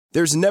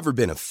There's never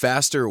been a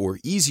faster or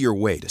easier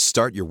way to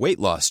start your weight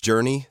loss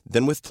journey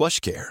than with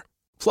PlushCare.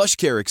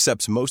 PlushCare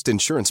accepts most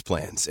insurance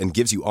plans and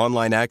gives you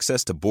online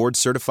access to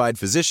board-certified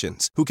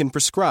physicians who can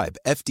prescribe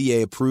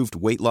FDA-approved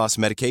weight loss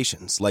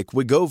medications like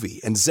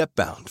Wegovy and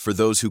Zepbound for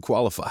those who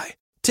qualify.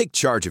 Take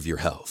charge of your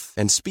health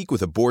and speak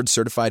with a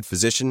board-certified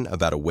physician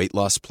about a weight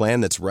loss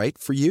plan that's right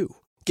for you.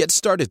 Get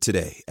started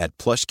today at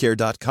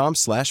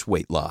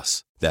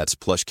plushcare.com/weight-loss. That's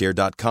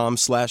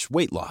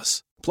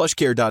plushcare.com/weight-loss.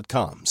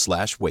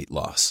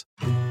 plushcare.com/weight-loss.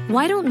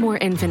 Why don't more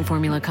infant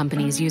formula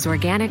companies use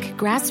organic,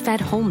 grass-fed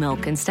whole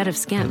milk instead of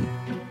skim?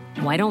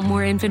 Why don't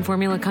more infant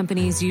formula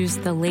companies use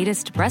the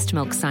latest breast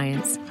milk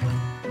science?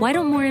 Why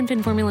don't more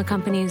infant formula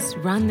companies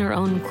run their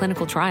own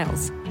clinical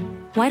trials?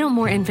 Why don't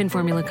more infant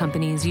formula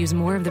companies use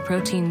more of the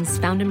proteins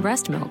found in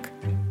breast milk?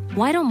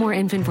 Why don't more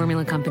infant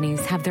formula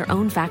companies have their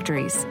own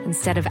factories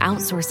instead of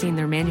outsourcing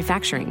their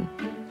manufacturing?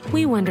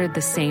 We wondered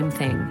the same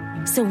thing.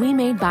 So we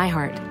made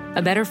ByHeart,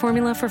 a better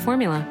formula for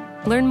formula.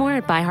 Learn more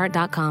at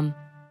byheart.com.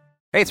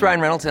 Hey, it's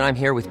Ryan Reynolds, and I'm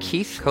here with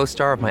Keith,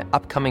 co-star of my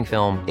upcoming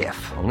film,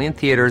 If, only in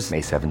theaters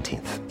May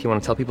 17th. Do you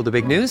want to tell people the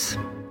big news?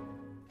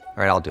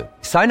 All right, I'll do it.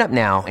 Sign up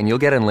now and you'll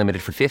get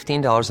unlimited for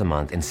 $15 a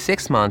month and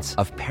 6 months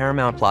of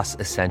Paramount Plus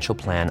Essential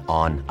Plan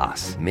on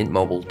us.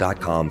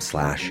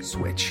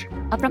 MintMobile.com/switch.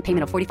 Upfront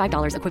payment of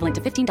 $45 equivalent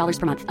to $15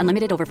 per month.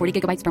 Unlimited over 40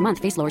 gigabytes per month.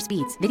 Face lower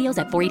speeds. Videos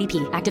at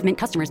 480p. Active Mint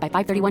customers by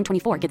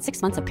 531.24 get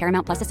 6 months of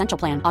Paramount Plus Essential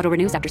Plan. Auto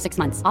renews after 6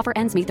 months. Offer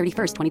ends May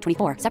 31st,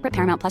 2024. Separate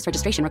Paramount Plus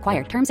registration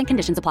required. Terms and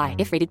conditions apply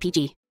if rated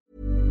PG.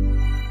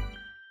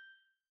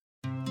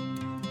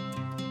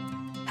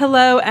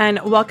 Hello, and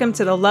welcome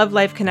to the Love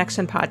Life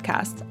Connection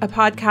podcast, a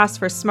podcast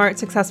for smart,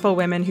 successful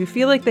women who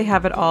feel like they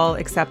have it all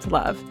except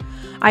love.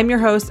 I'm your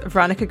host,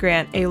 Veronica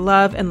Grant, a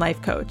love and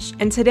life coach,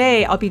 and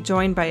today I'll be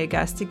joined by a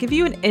guest to give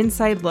you an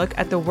inside look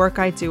at the work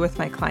I do with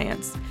my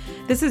clients.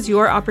 This is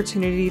your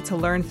opportunity to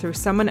learn through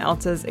someone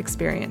else's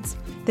experience.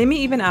 They may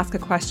even ask a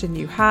question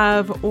you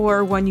have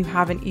or one you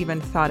haven't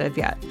even thought of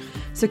yet.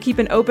 So keep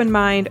an open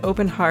mind,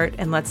 open heart,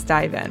 and let's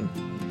dive in.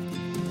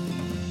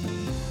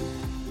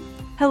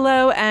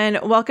 Hello, and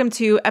welcome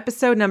to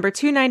episode number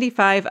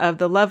 295 of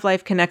the Love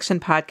Life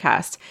Connection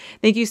podcast.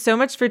 Thank you so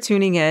much for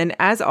tuning in.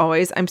 As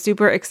always, I'm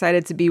super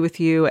excited to be with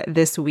you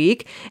this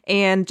week.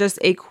 And just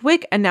a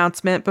quick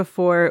announcement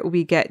before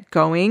we get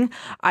going.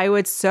 I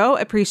would so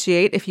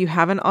appreciate, if you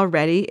haven't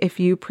already, if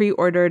you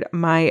pre-ordered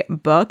my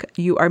book,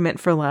 You Are Meant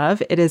for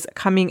Love. It is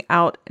coming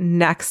out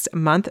next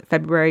month,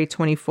 February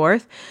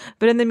 24th.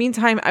 But in the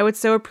meantime, I would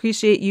so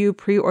appreciate you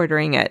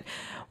pre-ordering it.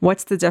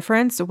 What's the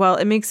difference? Well,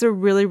 it makes a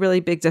really,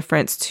 really big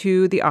difference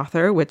to the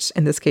author, which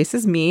in this case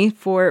is me,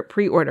 for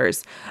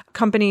pre-orders.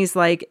 Companies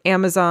like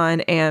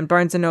Amazon and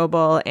Barnes &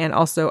 Noble and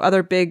also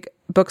other big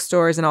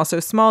bookstores and also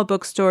small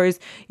bookstores,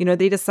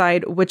 they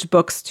decide which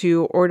books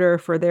to order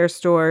for their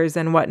stores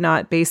and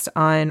whatnot based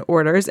on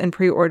orders. And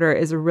pre-order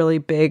is a really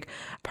big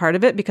part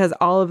of it because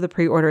all of the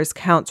pre-orders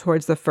count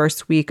towards the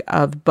first week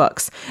of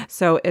books.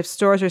 So if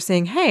stores are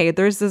saying, hey,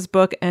 there's this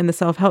book in the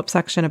self-help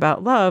section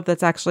about love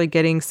that's actually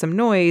getting some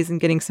noise and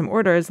getting some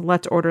orders,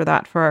 let's order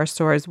that for our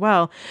store as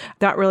well.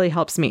 That really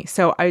helps me.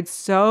 So I'd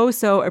so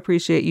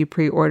appreciate you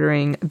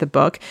pre-ordering the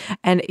book.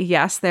 And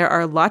yes, there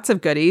are lots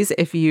of goodies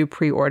if you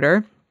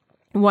pre-order.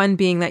 One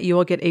being that you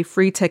will get a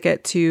free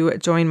ticket to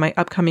join my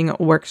upcoming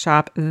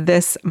workshop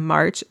this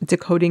March,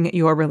 Decoding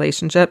Your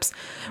Relationships,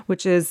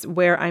 which is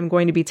where I'm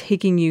going to be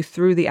taking you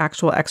through the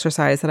actual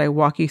exercise that I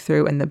walk you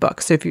through in the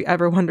book. So if you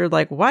ever wondered,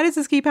 why does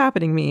this keep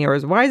happening to me? Or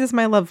why is this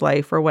my love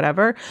life or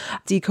whatever?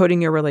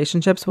 Decoding Your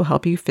Relationships will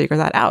help you figure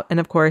that out. And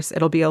of course,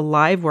 it'll be a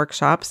live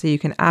workshop so you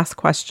can ask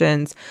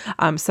questions.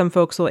 Some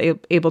folks will be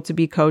able to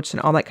be coached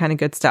and all that kind of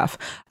good stuff.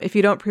 If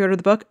you don't pre-order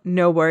the book,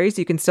 no worries.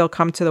 You can still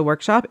come to the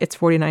workshop. It's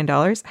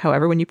 $49.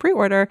 However, when you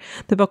pre-order,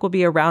 the book will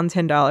be around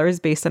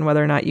 $10 based on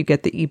whether or not you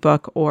get the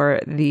ebook or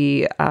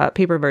the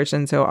paper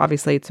version. So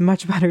obviously it's a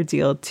much better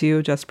deal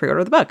to just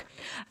pre-order the book.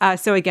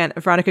 So again,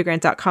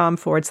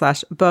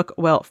 veronicagrant.com/book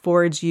will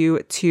forward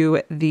you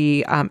to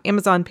the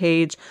Amazon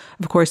page.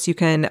 Of course, you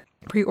can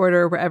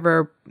pre-order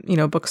wherever,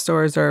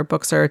 bookstores or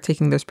books are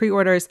taking those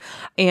pre-orders.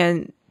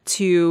 And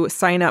to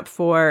sign up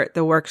for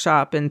the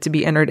workshop and to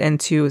be entered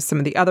into some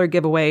of the other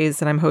giveaways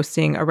that I'm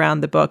hosting around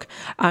the book,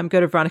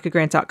 go to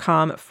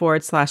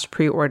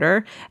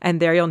veronicagrant.com/pre-order. And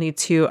there you'll need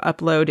to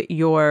upload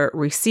your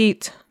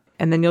receipt.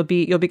 And then you'll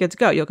be good to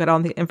go. You'll get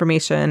all the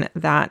information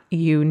that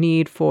you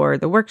need for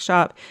the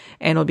workshop,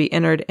 and it'll be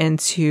entered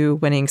into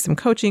winning some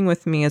coaching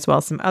with me as well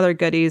as some other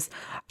goodies.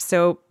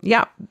 So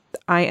yeah,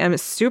 I am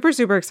super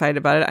excited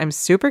about it. I'm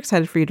super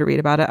excited for you to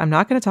read about it. I'm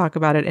not going to talk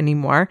about it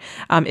anymore.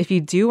 If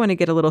you do want to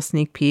get a little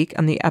sneak peek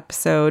on the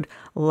episode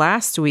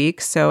last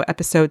week, so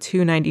episode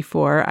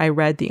 294, I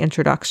read the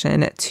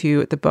introduction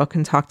to the book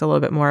and talked a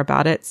little bit more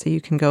about it. So you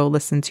can go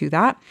listen to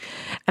that.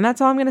 And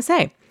that's all I'm going to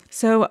say.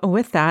 So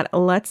with that,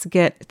 let's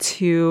get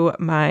to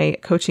my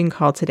coaching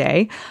call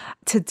today.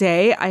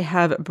 Today, I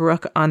have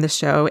Brooke on the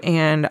show,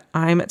 and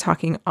I'm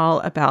talking all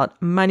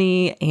about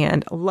money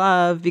and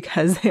love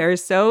because they're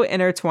so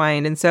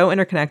intertwined and so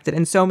interconnected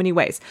in so many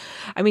ways.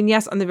 I mean,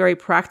 yes, on the very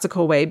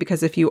practical way,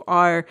 because if you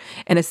are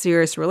in a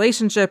serious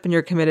relationship and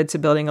you're committed to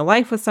building a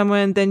life with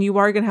someone, then you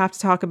are going to have to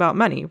talk about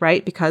money,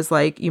 right? Because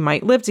like you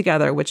might live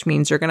together, which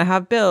means you're going to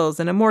have bills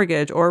and a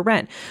mortgage or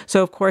rent.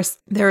 So of course,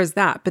 there is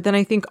that. But then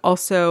I think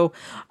also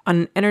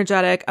on an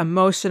energetic,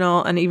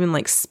 emotional, and even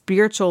like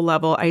spiritual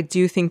level, I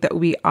do think that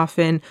we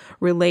often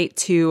relate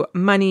to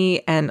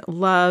money and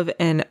love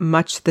in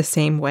much the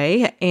same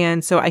way.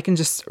 And so I can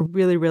just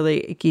really,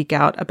 really geek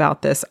out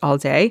about this all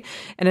day.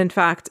 And in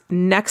fact,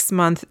 next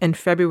month in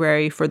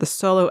February for the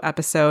solo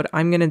episode,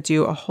 I'm going to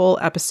do a whole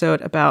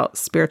episode about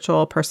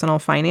spiritual personal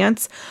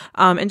finance,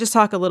 and just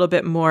talk a little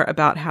bit more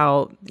about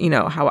how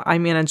I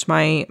manage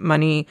my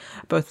money,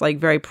 both like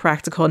very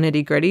practical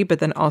nitty gritty, but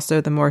then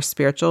also the more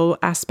spiritual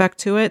aspect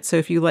to it. So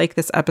if you like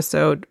this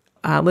episode,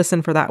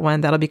 listen for that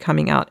one. That'll be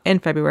coming out in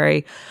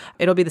February.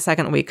 It'll be the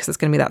second week because it's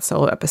going to be that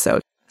solo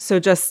episode. So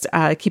just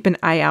keep an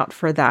eye out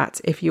for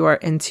that if you are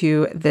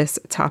into this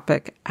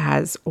topic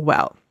as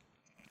well.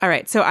 All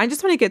right. So I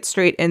just want to get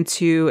straight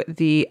into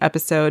the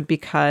episode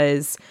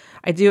because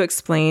I do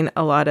explain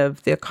a lot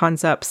of the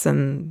concepts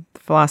and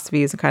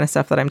philosophies and kind of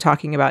stuff that I'm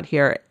talking about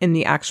here in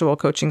the actual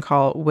coaching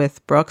call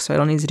with Brooke. So I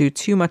don't need to do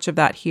too much of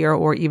that here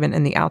or even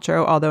in the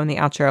outro. Although in the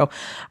outro,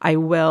 I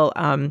will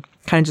kind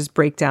of just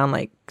break down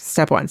like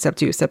step 1, step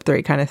 2, step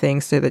 3 kind of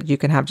things so that you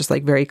can have just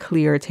like very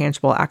clear,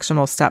 tangible,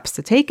 actionable steps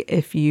to take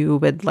if you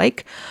would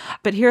like.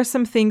 But here are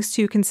some things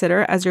to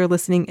consider as you're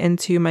listening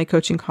into my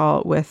coaching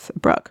call with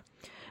Brooke.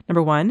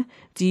 Number 1,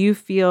 do you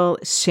feel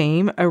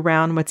shame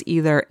around what's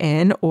either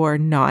in or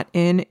not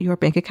in your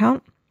bank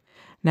account?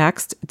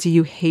 Next, do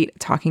you hate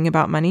talking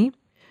about money?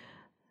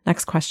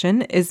 Next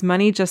question, is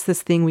money just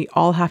this thing we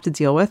all have to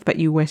deal with, but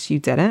you wish you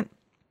didn't?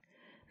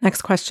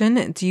 Next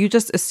question, do you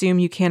just assume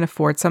you can't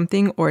afford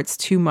something or it's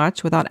too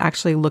much without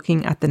actually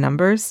looking at the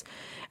numbers?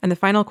 And the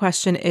final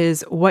question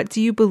is, what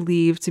do you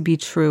believe to be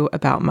true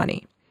about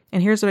money?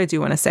 And here's what I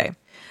do want to say.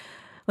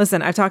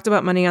 Listen, I've talked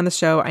about money on the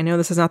show. I know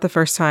this is not the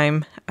first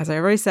time. As I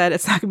already said,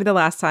 it's not going to be the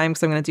last time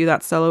because I'm going to do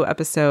that solo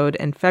episode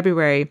in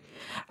February.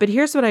 But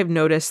here's what I've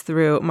noticed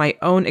through my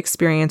own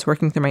experience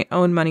working through my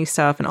own money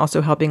stuff and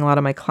also helping a lot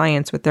of my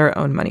clients with their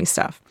own money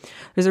stuff.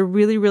 There's a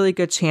really, really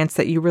good chance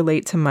that you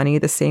relate to money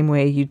the same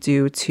way you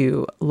do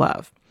to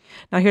love.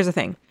 Now, here's the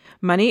thing.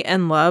 Money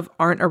and love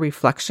aren't a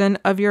reflection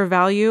of your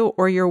value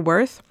or your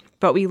worth,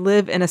 but we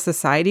live in a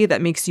society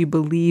that makes you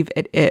believe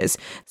it is.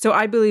 So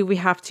I believe we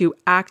have to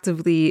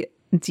actively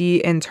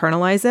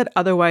de-internalize it.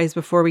 Otherwise,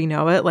 before we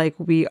know it, like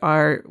we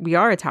are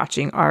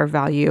attaching our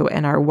value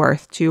and our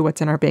worth to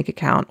what's in our bank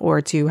account or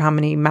to how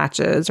many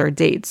matches or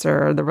dates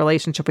or the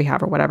relationship we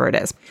have or whatever it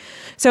is.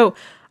 So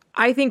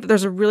I think that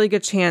there's a really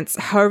good chance,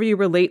 however you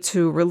relate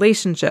to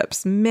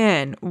relationships,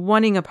 men,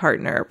 wanting a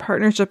partner,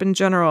 partnership in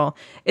general,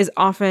 is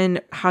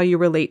often how you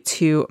relate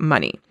to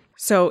money.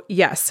 So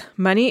yes,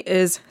 money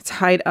is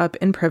tied up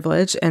in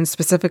privilege and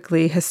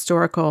specifically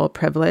historical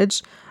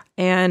privilege.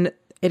 And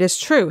it is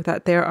true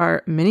that there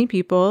are many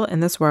people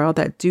in this world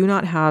that do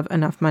not have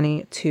enough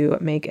money to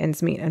make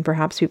ends meet. And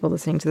perhaps people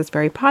listening to this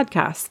very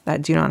podcast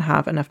that do not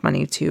have enough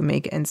money to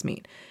make ends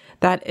meet.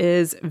 That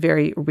is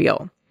very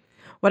real.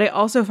 What I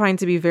also find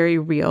to be very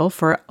real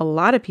for a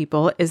lot of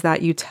people is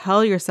that you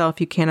tell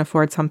yourself you can't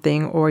afford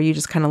something, or you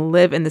just kind of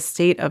live in the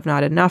state of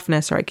not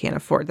enoughness, or I can't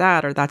afford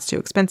that, or that's too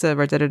expensive,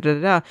 or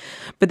da-da-da-da-da.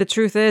 But the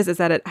truth is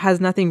that it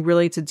has nothing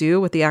really to do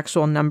with the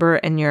actual number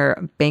in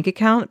your bank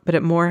account, but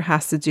it more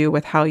has to do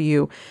with how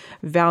you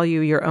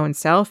value your own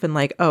self and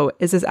like, oh,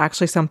 is this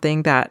actually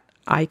something that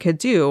I could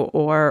do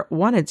or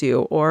want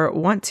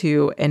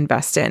to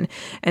invest in?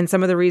 And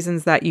some of the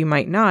reasons that you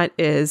might not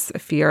is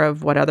fear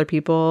of what other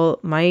people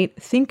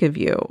might think of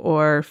you,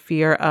 or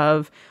fear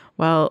of,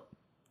 well,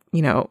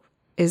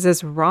 is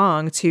this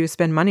wrong to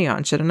spend money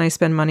on? Shouldn't I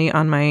spend money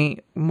on my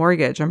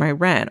mortgage or my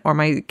rent or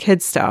my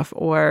kids' stuff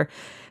or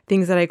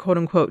things that I quote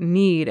unquote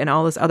need, and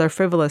all this other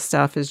frivolous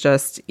stuff is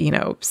just,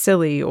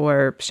 silly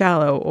or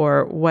shallow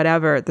or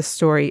whatever the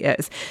story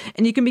is.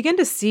 And you can begin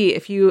to see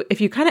if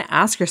you kind of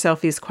ask yourself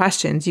these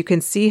questions, you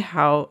can see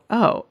how,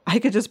 oh, I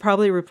could just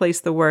probably replace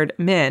the word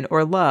men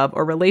or love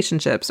or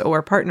relationships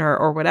or partner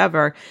or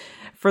whatever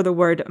for the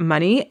word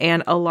money.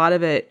 And a lot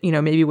of it,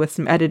 maybe with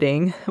some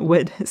editing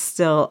would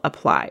still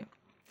apply.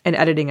 And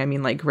editing, I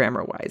mean like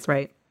grammar wise,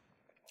 right?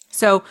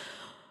 So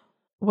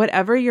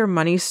whatever your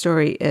money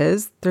story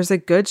is, there's a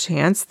good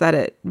chance that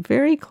it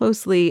very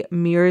closely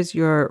mirrors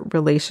your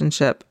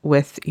relationship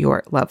with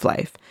your love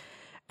life.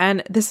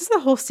 And this is the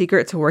whole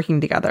secret to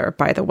working together,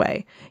 by the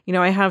way.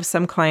 I have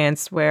some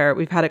clients where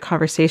we've had a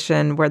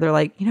conversation where they're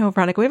like,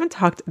 Veronica, we haven't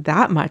talked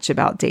that much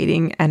about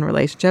dating and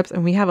relationships,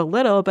 and we have a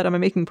little, but am I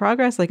making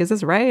progress? Like, is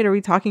this right? Are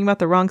we talking about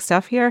the wrong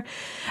stuff here?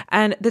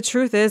 And the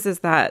truth is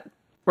that,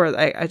 or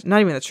not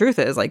even the truth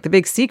is, like the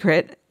big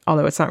secret,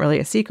 although it's not really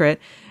a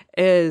secret,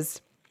 is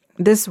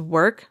this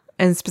work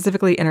and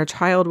specifically inner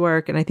child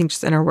work, and I think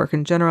just inner work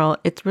in general,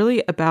 it's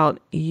really about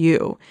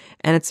you,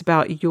 and it's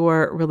about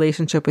your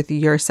relationship with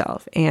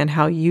yourself and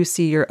how you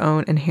see your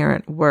own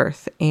inherent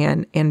worth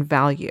and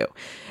value.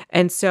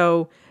 And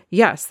so,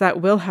 yes,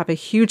 that will have a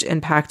huge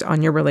impact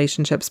on your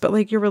relationships, but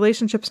like your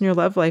relationships in your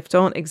love life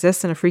don't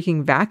exist in a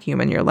freaking vacuum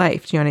in your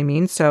life. Do you know what I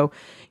mean? So,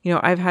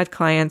 I've had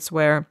clients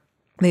where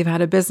they've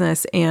had a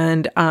business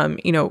and,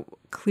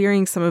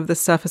 clearing some of this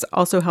stuff has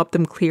also helped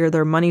them clear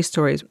their money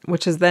stories,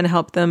 which has then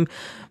helped them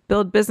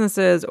build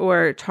businesses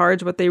or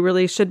charge what they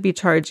really should be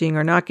charging,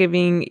 or not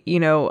giving,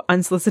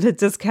 unsolicited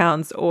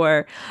discounts,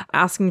 or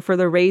asking for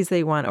the raise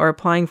they want, or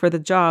applying for the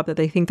job that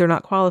they think they're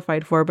not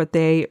qualified for, but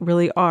they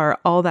really are,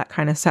 all that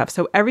kind of stuff.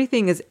 So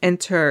everything is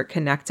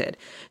interconnected.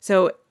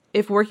 So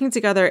if working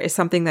together is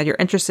something that you're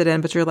interested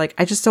in, but you're like,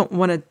 I just don't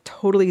want to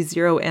totally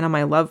zero in on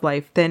my love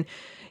life, then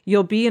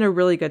you'll be in a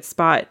really good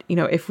spot,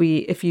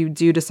 if you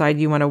do decide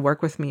you want to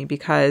work with me,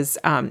 because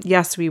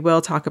yes, we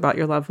will talk about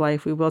your love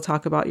life. We will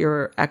talk about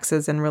your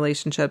exes and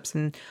relationships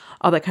and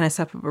all that kind of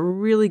stuff. But what we're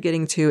really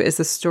getting to is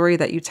the story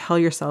that you tell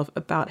yourself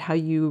about how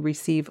you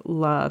receive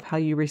love, how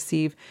you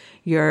receive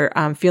your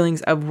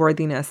feelings of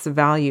worthiness,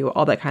 value,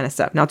 all that kind of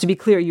stuff. Now, to be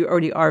clear, you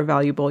already are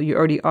valuable. You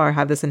already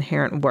have this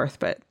inherent worth,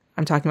 but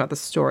I'm talking about the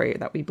story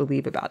that we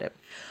believe about it.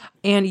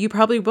 And you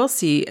probably will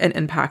see an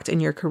impact in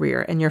your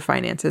career and your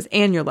finances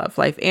and your love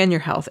life and your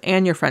health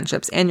and your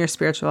friendships and your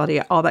spirituality,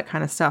 all that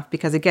kind of stuff.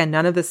 Because again,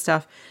 none of this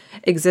stuff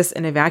exists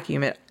in a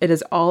vacuum. It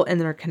is all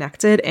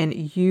interconnected,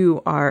 and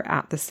you are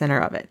at the center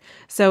of it.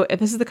 So if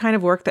this is the kind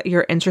of work that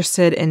you're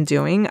interested in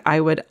doing, I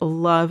would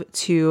love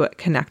to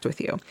connect with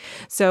you.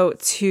 So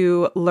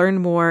to learn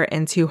more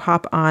and to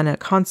hop on a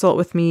consult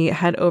with me,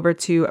 head over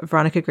to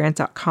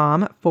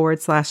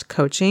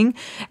veronicagrant.com/coaching.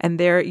 And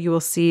there you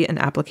will see an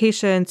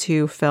application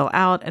to fill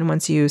out. And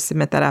once you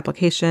submit that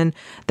application,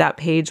 that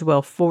page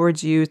will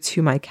forward you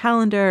to my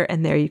calendar.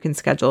 And there you can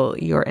schedule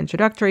your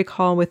introductory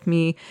call with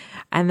me.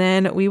 And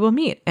then we will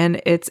meet.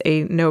 And it's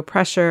a no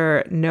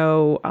pressure,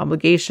 no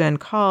obligation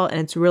call.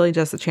 And it's really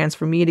just a chance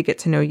for me to get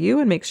to know you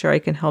and make sure I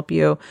can help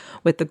you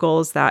with the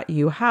goals that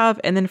you have.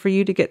 And then for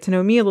you to get to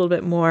know me a little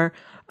bit more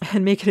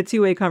and make it a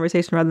two-way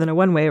conversation rather than a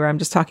one-way where I'm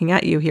just talking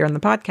at you here on the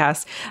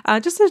podcast,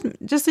 just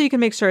so you can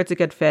make sure it's a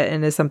good fit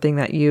and is something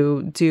that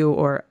you do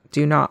or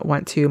do not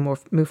want to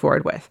move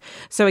forward with.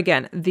 So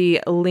again,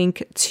 the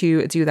link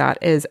to do that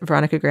is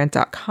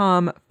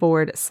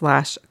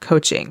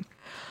veronicagrant.com/coaching.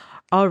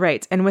 All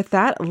right. And with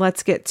that,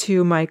 let's get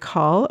to my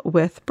call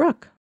with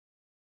Brooke.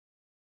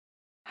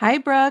 Hi,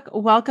 Brooke.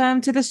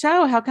 Welcome to the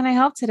show. How can I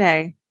help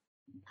today?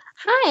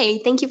 Hi.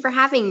 Thank you for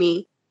having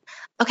me.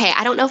 Okay,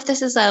 I don't know if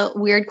this is a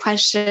weird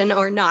question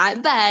or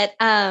not, but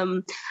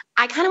I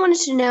kind of wanted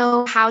to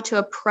know how to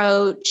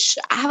approach.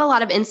 I have a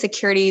lot of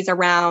insecurities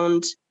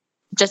around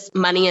just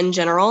money in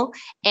general,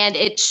 and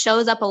it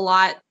shows up a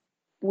lot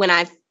when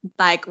I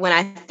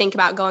think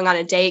about going on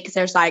a date, because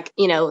there's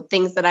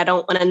things that I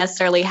don't want to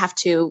necessarily have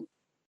to,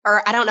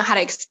 or I don't know how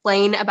to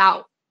explain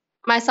about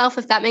myself,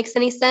 if that makes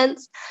any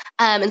sense.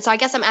 And so I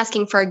guess I'm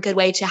asking for a good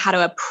way to how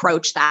to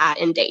approach that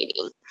in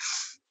dating.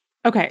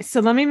 Okay, so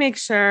let me make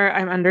sure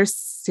I'm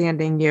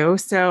understanding you.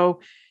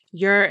 So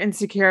you're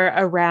insecure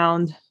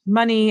around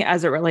money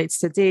as it relates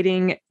to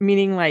dating,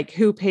 meaning like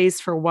who pays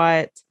for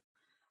what,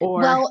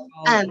 or how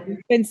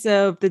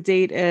expensive the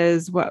date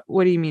is. What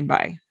do you mean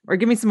by? Or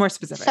give me some more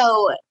specifics.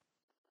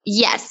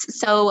 Yes,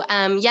 as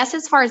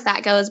far as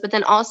that goes, but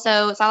then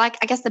also, I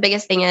guess the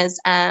biggest thing is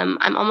I'm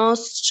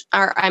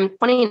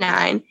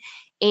 29,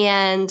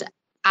 and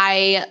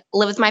I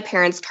live with my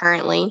parents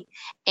currently.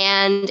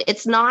 And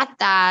it's not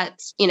that,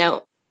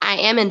 I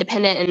am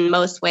independent in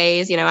most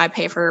ways. I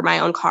pay for my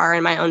own car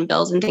and my own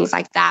bills and things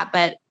like that.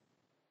 But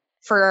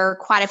for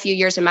quite a few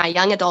years in my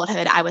young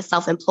adulthood, I was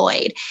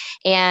self-employed,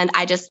 and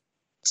I just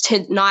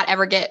did not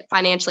ever get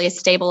financially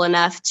stable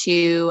enough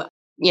to,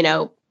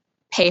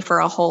 pay for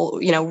a whole,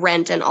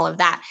 rent and all of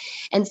that.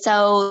 And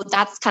so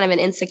that's kind of an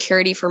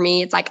insecurity for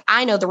me. It's like,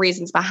 I know the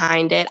reasons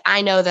behind it.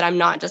 I know that I'm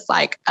not just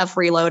like a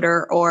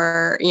freeloader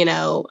or,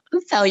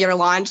 failure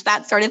launch,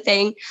 that sort of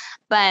thing.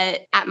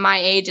 But at my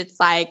age,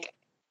 it's like,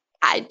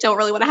 I don't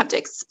really want to have to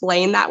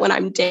explain that when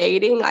I'm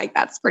dating. Like,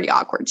 that's pretty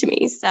awkward to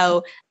me.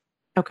 So,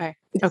 okay.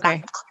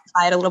 Clarify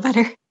it a little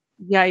better.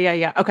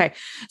 Yeah. Okay.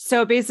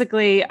 So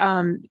basically,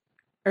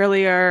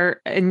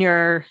 earlier in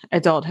your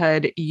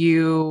adulthood,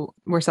 you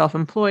were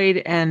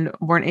self-employed and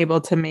weren't able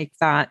to make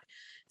that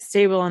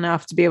stable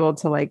enough to be able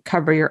to like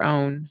cover your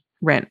own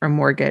rent or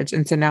mortgage.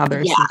 And so now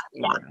there's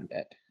something around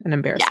it, an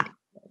embarrassment,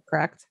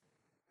 correct?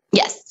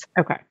 Yes.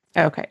 Okay.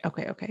 Got it.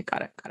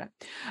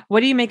 What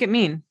do you make it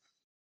mean?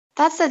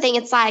 That's the thing.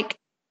 It's like,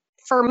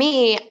 for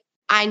me,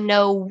 I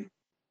know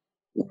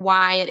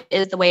why it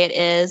is the way it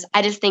is.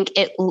 I just think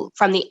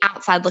from the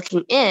outside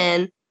looking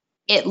in,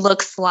 it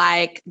looks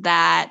like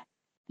that,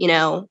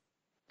 I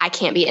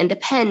can't be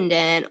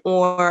independent,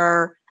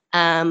 or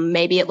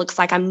maybe it looks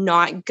like I'm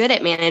not good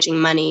at managing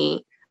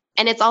money.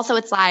 And it's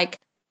like,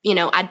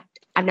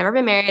 I've never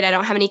been married. I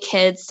don't have any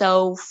kids.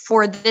 So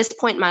for this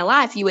point in my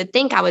life, you would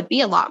think I would be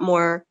a lot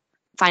more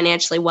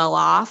financially well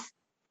off,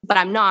 but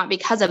I'm not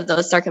because of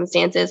those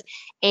circumstances.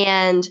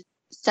 And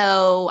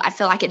so I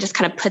feel like it just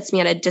kind of puts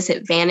me at a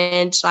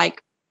disadvantage,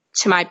 like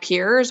to my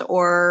peers,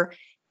 or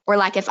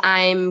like if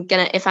I'm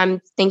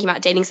thinking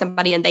about dating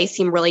somebody and they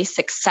seem really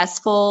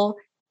successful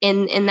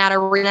in that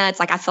arena, it's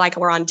like, I feel like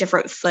we're on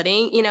different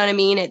footing. You know what I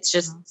mean? It's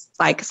just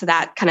like, so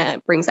that kind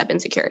of brings up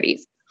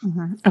insecurities.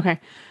 Mm-hmm. Okay.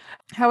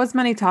 How was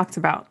money talked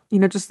about?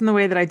 Just in the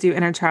way that I do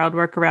inner child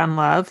work around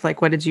love,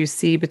 like what did you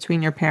see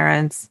between your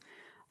parents?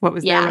 What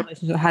was their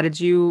relationship? How did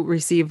you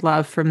receive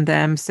love from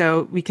them?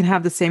 So we can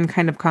have the same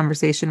kind of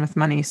conversation with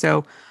money.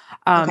 So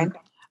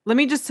let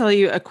me just tell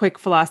you a quick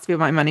philosophy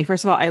about money.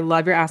 First of all, I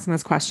love you're asking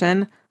this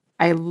question.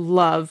 I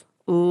love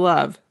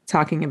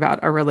talking about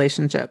a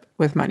relationship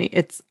with money.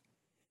 It's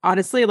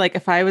honestly, like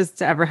if I was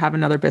to ever have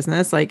another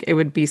business, like it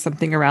would be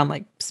something around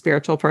like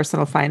spiritual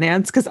personal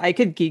finance, because I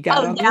could geek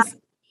out on this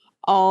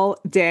all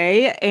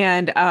day.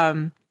 And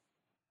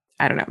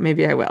I don't know,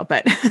 maybe I will,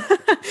 but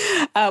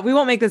we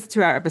won't make this a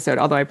 2-hour episode,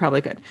 although I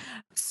probably could.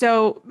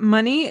 So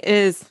money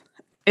it's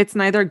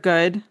neither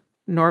good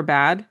nor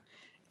bad.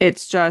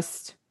 It's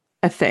just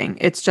a thing.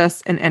 It's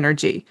just an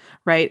energy,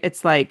 right?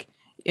 It's like,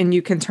 and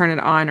you can turn it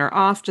on or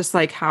off, just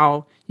like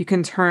how you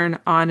can turn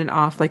on and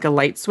off like a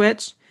light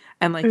switch.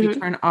 And like you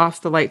turn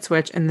off the light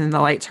switch and then the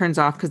light turns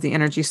off because the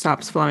energy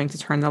stops flowing to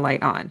turn the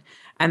light on.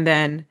 And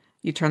then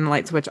you turn the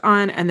light switch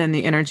on and then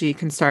the energy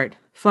can start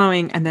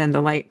flowing and then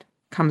the light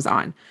comes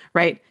on,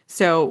 right?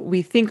 So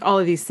we think all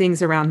of these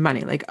things around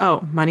money, like,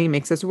 oh, money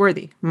makes us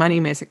worthy.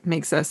 Money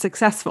makes us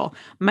successful.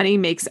 Money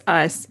makes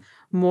us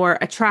more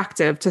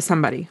attractive to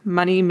somebody.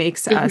 Money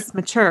makes us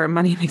mature.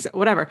 Money makes it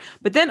whatever.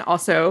 But then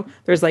also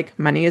there's like,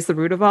 money is the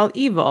root of all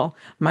evil.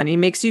 Money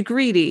makes you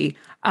greedy.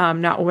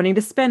 Not wanting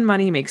to spend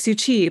money makes you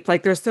cheap.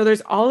 Like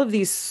there's all of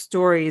these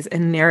stories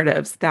and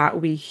narratives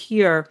that we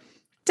hear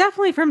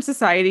definitely from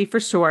society for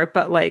sure.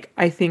 But like,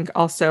 I think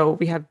also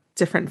we have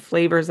different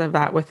flavors of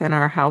that within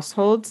our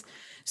households.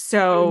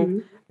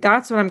 So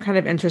that's what I'm kind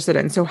of interested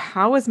in. So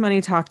how is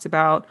money talked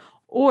about,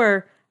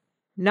 or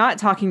not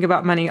talking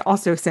about money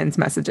also sends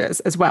messages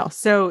as well.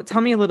 So tell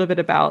me a little bit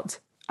about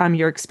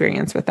your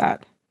experience with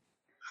that.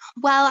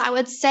 Well, I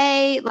would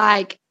say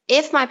like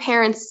if my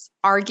parents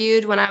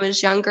argued when I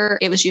was younger,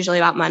 it was usually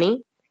about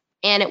money.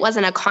 And it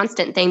wasn't a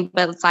constant thing,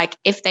 but it's like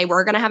if they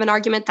were going to have an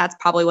argument, that's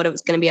probably what it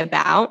was going to be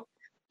about.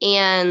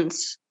 And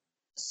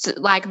so,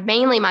 like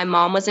mainly my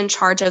mom was in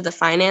charge of the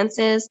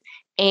finances,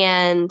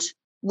 and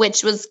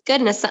which was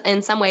good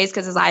in some ways,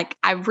 because it's like,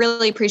 I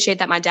really appreciate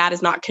that my dad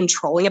is not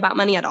controlling about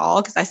money at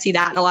all, because I see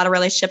that in a lot of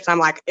relationships. I'm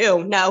like,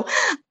 ew, no.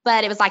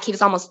 But it was like he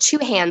was almost too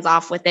hands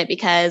off with it,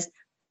 because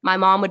my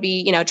mom would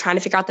be, trying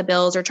to figure out the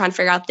bills or trying to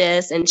figure out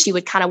this, and she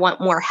would kind of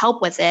want more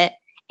help with it.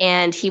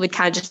 And he would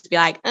kind of just be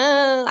like,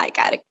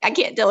 I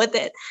can't deal with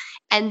it.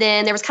 And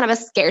then there was kind of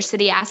a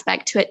scarcity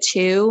aspect to it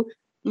too.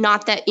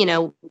 Not that,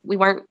 we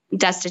weren't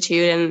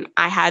destitute and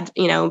I had,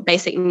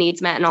 basic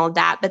needs met and all of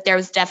that, but there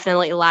was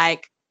definitely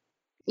like,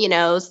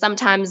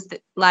 sometimes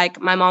like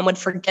my mom would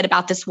forget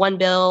about this one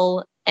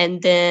bill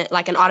and then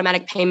like an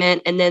automatic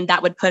payment, and then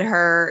that would put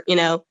her,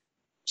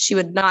 she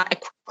would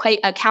not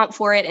account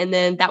for it, and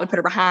then that would put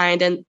her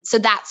behind. And so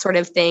that sort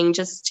of thing,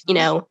 just,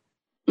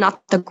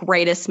 not the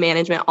greatest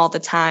management all the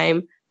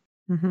time.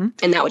 And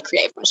that would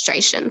create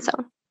frustration. So.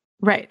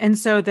 Right. And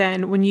so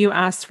then when you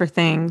asked for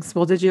things,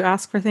 well, did you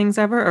ask for things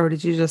ever, or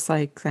did you just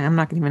like say, I'm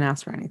not going to even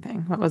ask for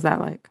anything? What was that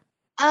like?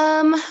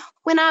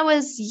 When I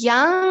was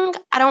young,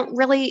 I don't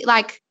really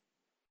like,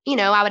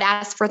 I would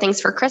ask for things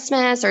for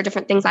Christmas or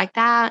different things like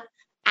that.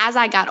 As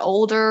I got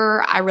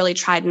older, I really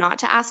tried not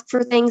to ask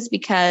for things,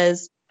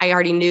 because I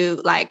already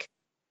knew, like,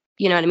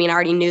 I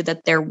already knew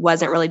that there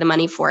wasn't really the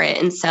money for it.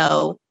 And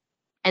so,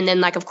 and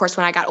then like, of course,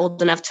 when I got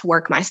old enough to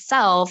work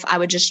myself, I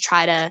would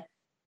try to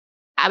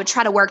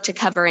work to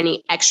cover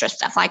any extra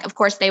stuff. Like, of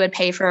course, they would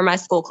pay for my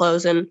school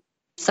clothes and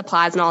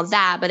supplies and all of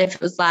that. But if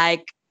it was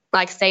like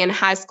say in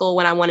high school,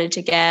 when I wanted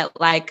to get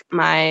like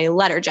my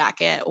letter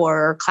jacket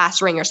or class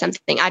ring or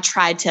something, I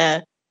tried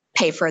to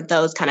pay for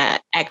those kind of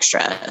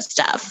extra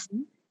stuff.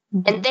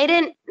 And they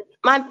didn't,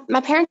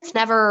 my parents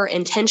never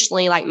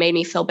intentionally like made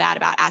me feel bad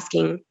about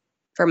asking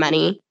for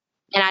money.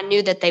 And I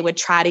knew that they would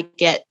try to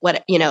get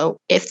what,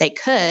 if they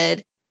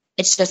could.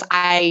 It's just,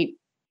 I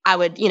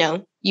would,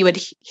 you would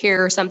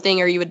hear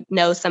something or you would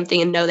know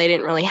something and know they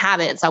didn't really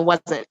have it. So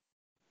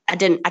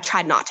I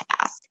tried not to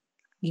ask.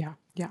 Yeah.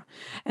 Yeah.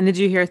 And did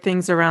you hear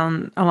things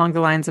along the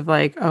lines of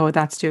like, oh,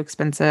 that's too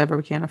expensive or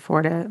we can't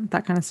afford it,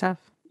 that kind of stuff?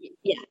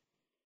 Yeah.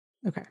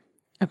 Okay.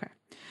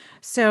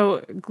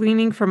 So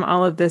gleaning from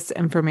all of this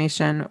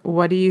information,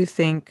 how do you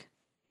think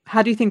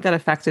that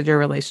affected your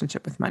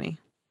relationship with money?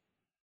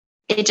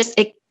 It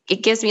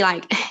gives me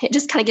like, it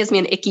just kind of gives me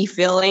an icky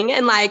feeling.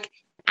 And like,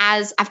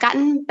 as I've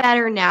gotten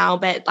better now,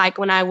 but like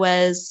when I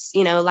was,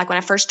 like when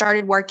I first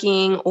started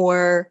working,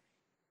 or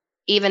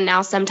even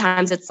now,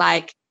 sometimes it's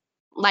like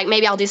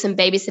maybe I'll do some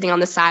babysitting on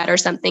the side or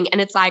something.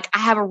 And it's like, I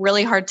have a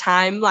really hard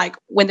time, like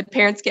when the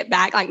parents get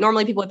back, like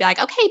normally people would be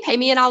like, okay, pay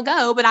me and I'll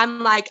go. But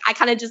I'm like, I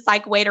kind of just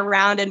like wait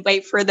around and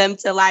wait for them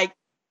to like,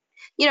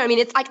 you know what I mean?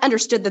 It's like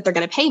understood that they're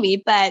going to pay me,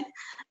 but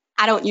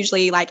I don't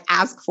usually like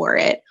ask for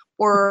it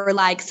or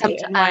like some,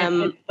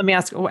 let me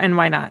ask, and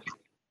why not?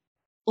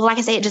 well, like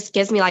I say, it just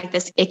gives me like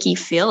this icky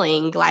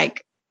feeling.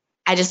 Like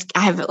I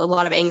have a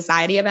lot of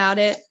anxiety about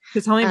it. So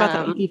tell me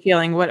about the icky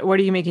feeling. What are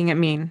you making it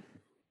mean?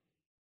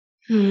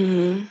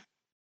 It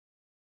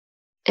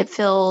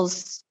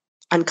feels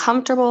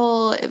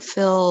uncomfortable. It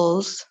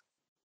feels.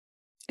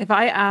 If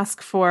I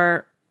ask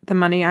for the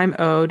money I'm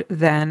owed,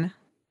 then.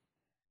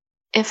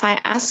 If I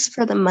ask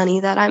for the money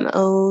that I'm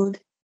owed,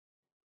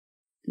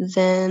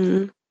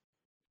 then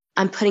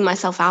I'm putting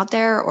myself out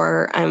there,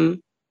 or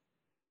I'm.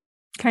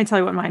 Can I tell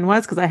you what mine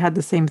was? Because I had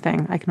the same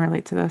thing. I can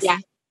relate to this. Yeah.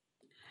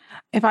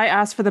 If I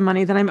ask for the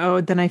money that I'm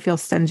owed, then I feel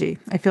stingy.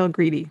 I feel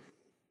greedy.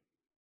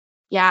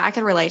 Yeah, I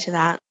can relate to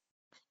that.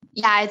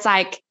 Yeah, it's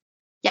like,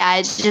 yeah,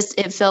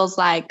 it feels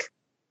like,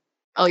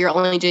 oh, you're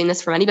only doing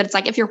this for money. But it's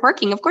like, if you're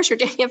working, of course you're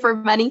doing it for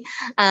money.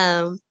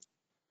 Oh,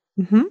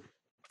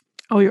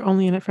 you're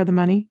only in it for the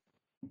money?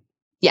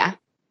 Yeah.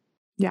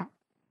 Yeah.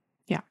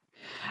 Yeah.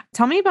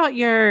 Tell me about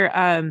your,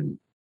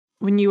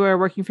 when you were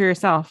working for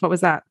yourself, what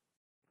was that?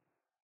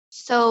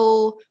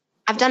 So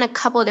I've done a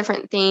couple of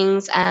different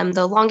things.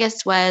 The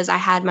longest was I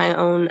had my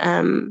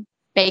own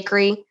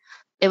bakery.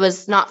 It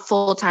was not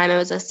full time. It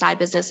was a side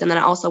business. And then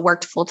I also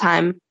worked full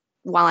time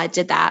while I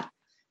did that.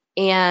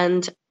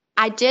 And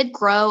I did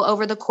grow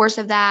over the course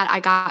of that.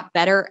 I got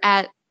better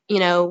at,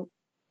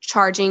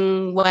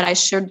 charging what I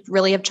should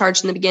really have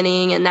charged in the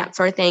beginning and that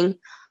sort of thing.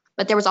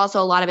 But there was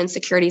also a lot of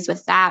insecurities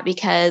with that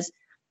because,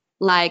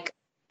 like,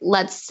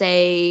 let's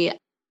say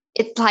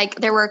it's like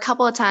there were a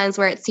couple of times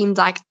where it seemed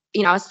like,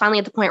 I was finally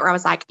at the point where I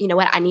was like, you know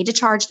what, I need to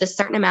charge this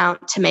certain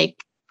amount to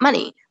make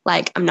money.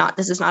 Like,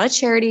 this is not a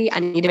charity. I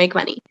need to make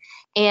money.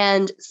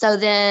 And so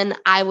then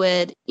I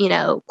would,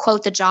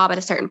 quote the job at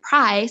a certain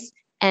price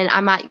and I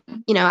might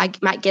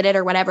get it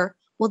or whatever.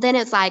 Well, then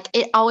it's like,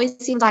 it always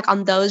seems like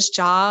on those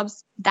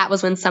jobs, that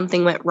was when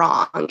something went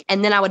wrong.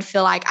 And then I would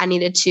feel like I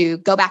needed to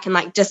go back and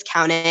like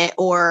discount it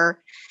or,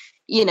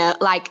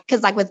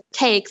 because like with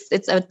cakes,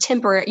 it's a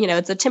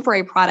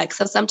temporary product.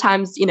 So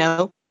sometimes,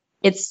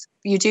 it's,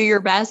 you do your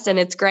best and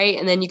it's great.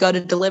 And then you go to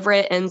deliver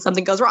it and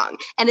something goes wrong.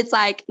 And it's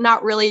like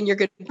not really in your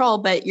control,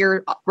 but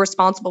you're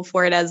responsible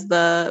for it as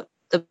the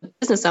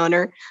business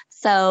owner.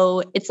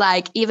 So it's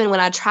like, even when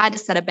I tried to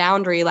set a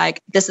boundary,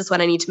 like this is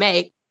what I need to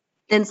make,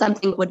 then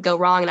something would go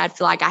wrong. And I'd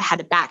feel like I had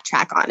to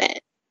backtrack on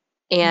it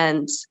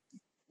and,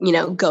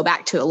 go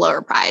back to a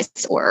lower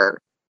price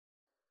or.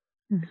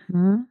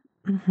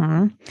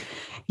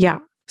 Yeah.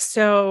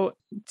 So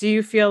do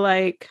you feel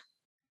like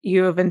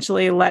you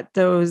eventually let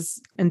those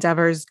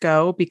endeavors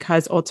go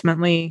because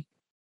ultimately,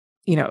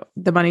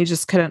 the money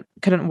just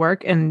couldn't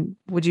work? And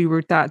would you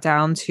root that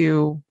down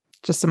to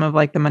just some of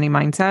like the money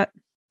mindset?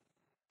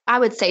 I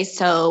would say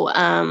so.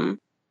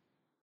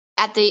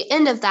 At the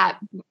end of that,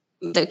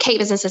 the cake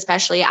business,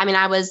 especially,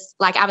 I was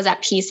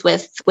at peace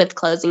with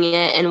closing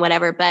it and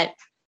whatever, but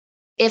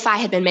if I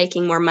had been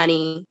making more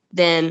money,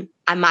 then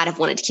I might have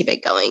wanted to keep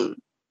it going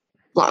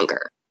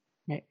longer.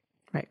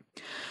 Right.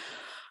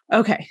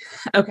 Okay.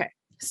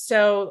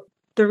 So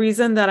the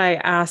reason that I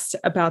asked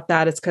about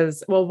that is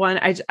because, well, one,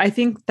 I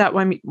think that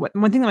one thing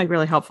that might be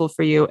really helpful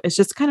for you is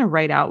just kind of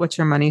write out what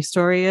your money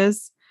story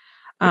is.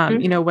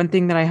 One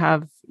thing that I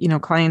have,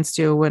 clients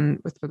do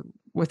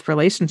with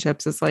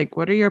relationships is like,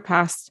 what are your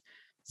past,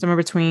 somewhere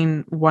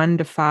between 1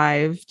 to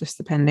 5, just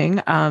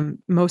depending,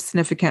 most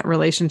significant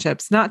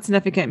relationships, not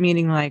significant,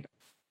 meaning like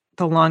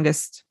the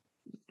longest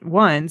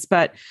ones,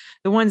 but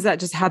the ones that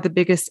just had the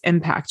biggest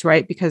impact,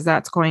 right? Because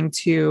that's going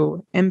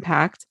to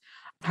impact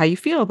how you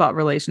feel about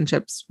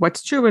relationships,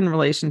 what's true in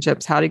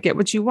relationships, how to get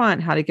what you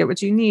want, how to get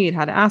what you need,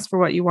 how to ask for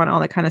what you want, all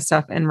that kind of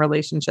stuff in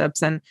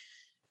relationships. And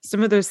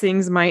some of those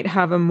things might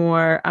have a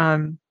more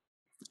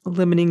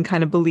limiting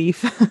kind of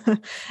belief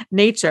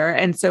nature.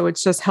 And so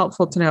it's just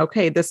helpful to know,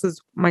 okay, this is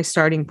my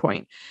starting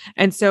point.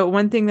 And so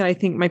one thing that I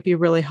think might be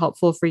really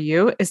helpful for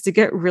you is to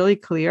get really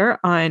clear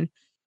on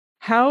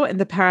how in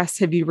the past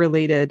have you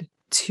related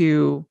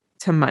to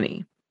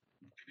money?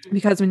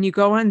 Because when you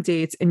go on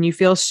dates and you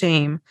feel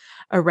shame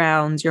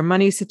around your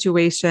money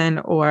situation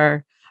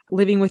or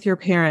living with your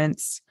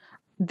parents,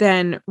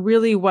 then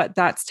really what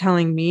that's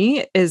telling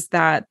me is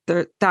that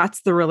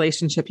that's the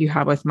relationship you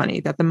have with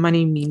money, that the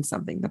money means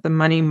something, that the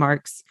money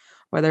marks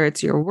whether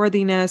it's your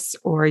worthiness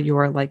or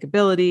your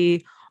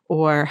likability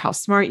or how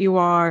smart you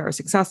are or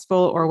successful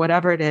or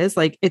whatever it is.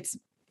 Like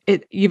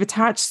you've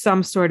attached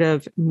some sort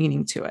of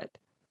meaning to it.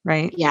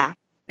 Right. Yeah.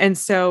 And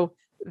so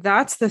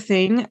that's the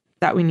thing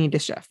that we need to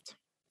shift,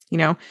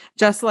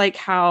 just like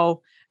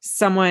how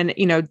someone,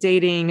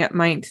 dating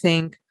might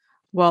think,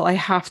 well, I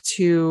have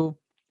to,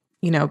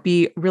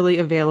 be really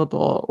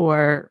available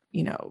or,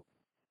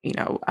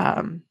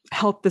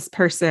 help this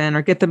person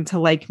or get them to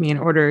like me in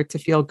order to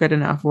feel good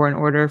enough or in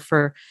order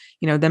for,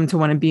 them to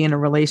want to be in a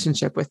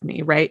relationship with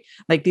me. Right.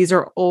 Like these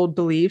are old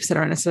beliefs that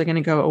aren't necessarily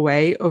going to go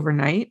away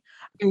overnight.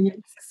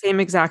 It's the same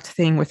exact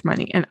thing with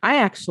money. And I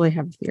actually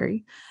have a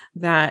theory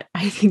that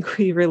I think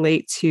we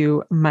relate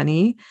to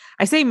money.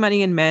 I say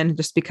money and men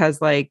just because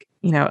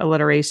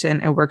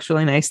alliteration, it works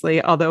really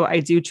nicely. Although I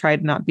do try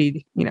to not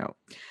be,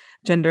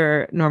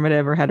 gender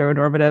normative or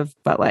heteronormative,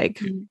 but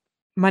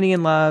money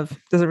and love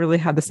doesn't really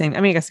have the same.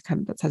 I mean, I guess it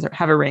kind of does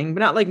have a ring, but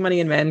not like money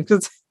and men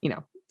because,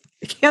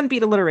 it can't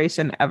beat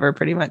alliteration ever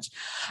pretty much.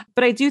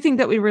 But I do think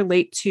that we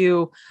relate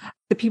to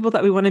the people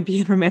that we want to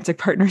be in romantic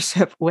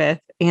partnership with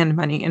and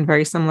money in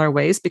very similar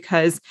ways,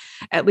 because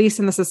at least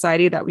in the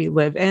society that we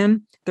live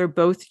in, they're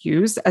both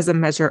used as a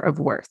measure of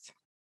worth.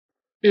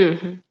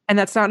 Mm-hmm. And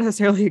that's not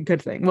necessarily a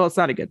good thing. Well, it's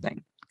not a good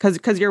thing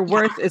because your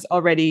worth is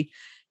already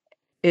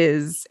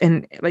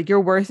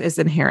your worth is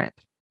inherent.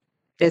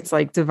 It's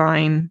like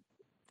divine,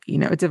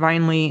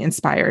 divinely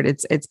inspired.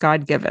 It's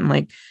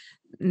God-given.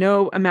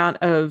 No amount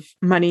of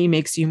money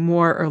makes you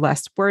more or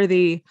less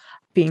worthy.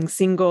 Being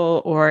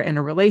single or in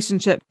a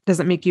relationship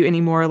doesn't make you any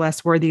more or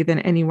less worthy than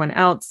anyone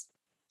else.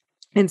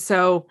 And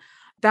so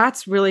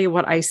that's really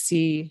what I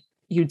see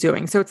you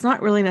doing. So it's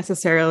not really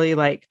necessarily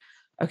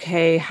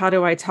okay, how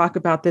do I talk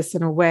about this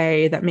in a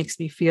way that makes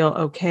me feel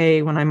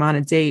okay when I'm on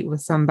a date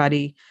with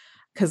somebody?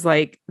 Because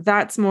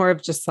that's more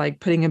of just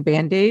putting a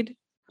Band-Aid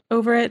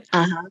over it.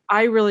 Uh-huh.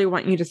 I really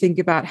want you to think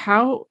about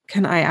how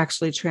can I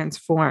actually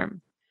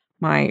transform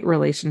my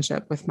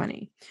relationship with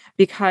money?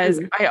 Because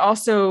I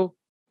also,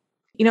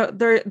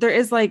 there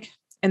is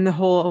in the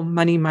whole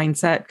money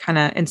mindset kind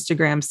of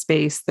Instagram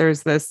space,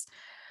 there's this,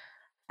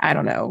 I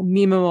don't know,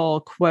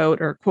 memeable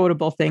quote or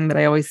quotable thing that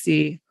I always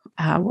see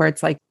where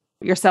it's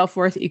your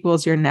self-worth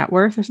equals your net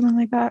worth or something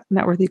like that.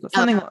 Net worth equals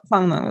something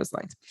along those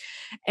lines.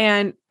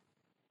 And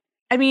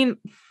I mean,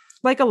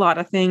 a lot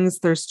of things,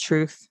 there's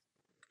truth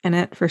in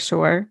it for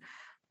sure.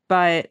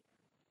 But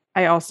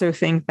I also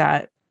think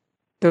that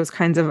those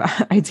kinds of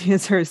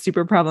ideas are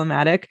super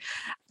problematic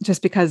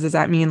just because does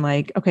that mean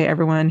okay,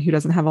 everyone who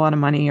doesn't have a lot of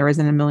money or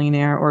isn't a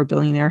millionaire or a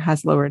billionaire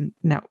has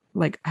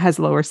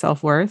lower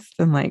self-worth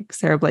than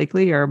Sarah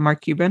Blakely or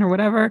Mark Cuban or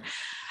whatever.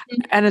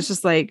 Mm-hmm. And it's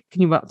just can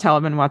you tell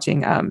I've been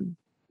watching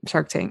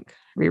Shark Tank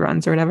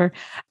reruns or whatever.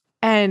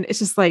 And it's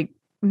just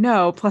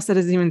no, plus it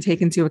doesn't even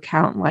take into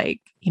account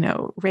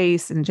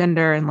race and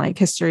gender and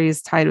history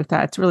is tied with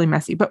that. It's really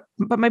messy. But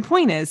my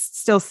point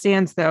still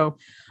stands though,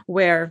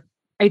 where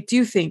I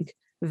do think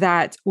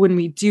that when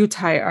we do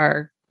tie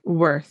our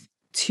worth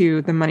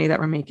to the money that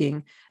we're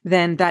making,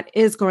 then that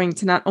is going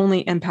to not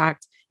only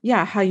impact,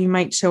 how you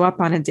might show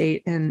up on a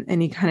date and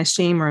any kind of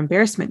shame or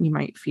embarrassment you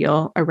might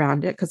feel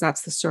around it, because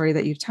that's the story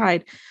that you've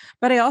tied.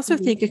 But I also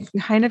think it can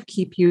kind of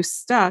keep you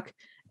stuck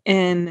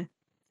in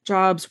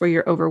jobs where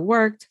you're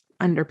overworked,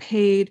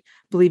 underpaid,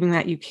 believing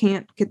that you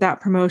can't get that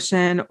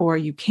promotion or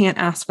you can't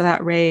ask for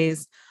that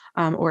raise,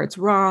 or it's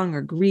wrong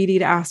or greedy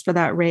to ask for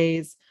that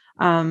raise.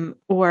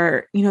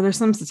 Or, there's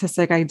some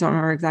statistic, I don't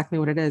remember exactly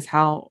what it is,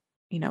 how,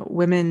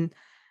 women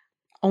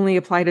only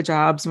apply to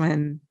jobs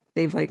when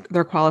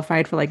they're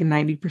qualified for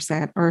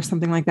 90% or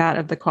something like that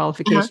of the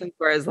qualifications,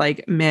 whereas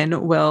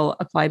men will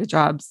apply to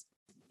jobs.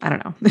 I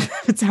don't know.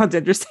 It sounds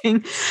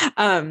interesting.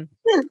 I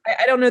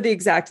don't know the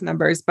exact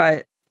numbers,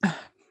 but I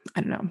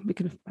don't know. We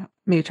could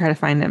maybe try to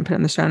find it and put it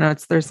in the show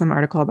notes. There's some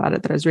article about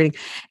it that I was reading.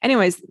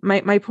 Anyways,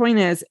 my point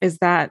is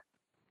that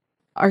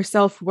our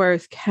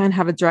self-worth can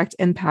have a direct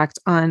impact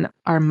on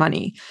our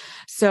money.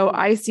 So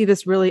I see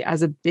this really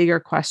as a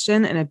bigger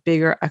question and a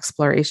bigger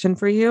exploration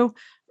for you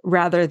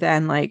rather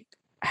than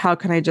how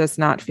can I just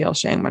not feel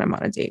shame when I'm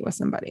on a date with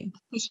somebody?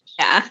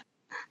 Yeah.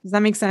 Does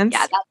that make sense?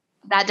 Yeah,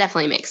 that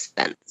definitely makes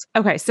sense.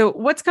 Okay. So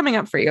what's coming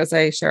up for you as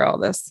I share all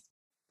this?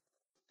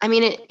 I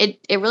mean,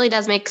 it really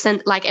does make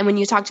sense. And when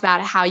you talked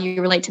about how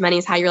you relate to money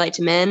is how you relate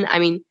to men, I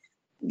mean,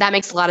 that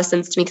makes a lot of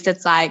sense to me because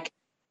it's I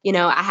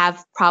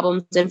have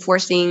problems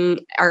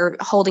enforcing or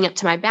holding up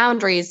to my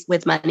boundaries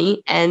with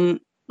money and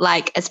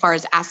as far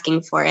as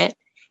asking for it.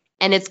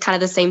 And it's kind of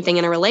the same thing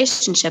in a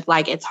relationship.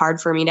 It's hard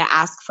for me to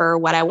ask for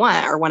what I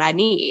want or what I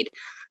need.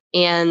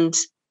 And,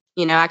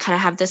 I kind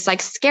of have this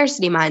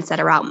scarcity mindset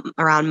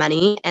around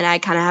money. And I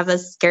kind of have a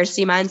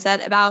scarcity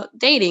mindset about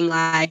dating.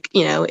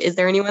 Is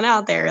there anyone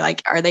out there?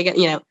 Are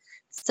they,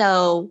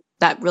 so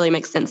that really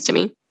makes sense to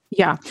me.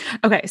 Yeah.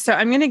 Okay. So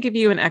I'm going to give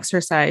you an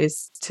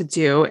exercise to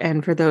do.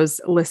 And for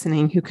those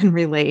listening who can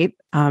relate,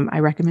 I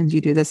recommend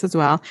you do this as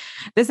well.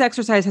 This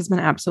exercise has been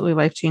absolutely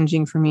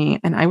life-changing for me.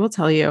 And I will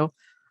tell you,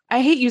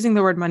 I hate using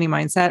the word money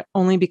mindset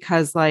only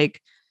because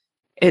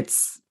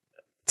it's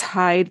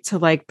tied to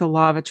the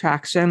law of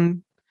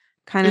attraction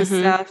kind of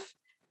stuff.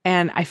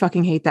 And I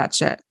fucking hate that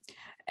shit.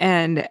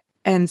 And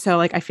so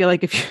I feel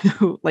if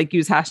you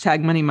use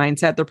hashtag money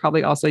mindset, they're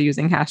probably also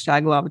using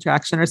hashtag law of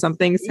attraction or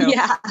something. So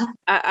yeah,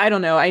 I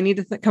don't know. I need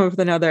to come up with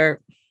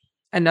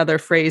another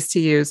phrase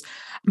to use,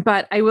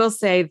 but I will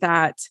say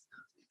that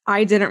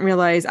I didn't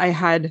realize I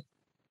had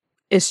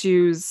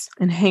issues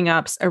and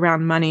hangups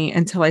around money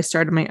until I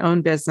started my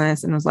own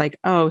business and was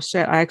oh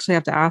shit, I actually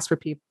have to ask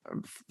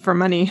for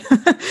money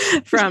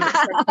from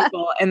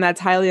people. And that's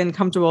highly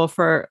uncomfortable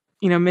for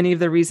many of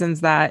the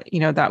reasons that,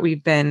 that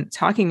we've been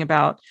talking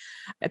about.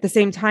 At the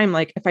same time,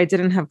 like if I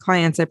didn't have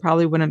clients, I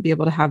probably wouldn't be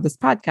able to have this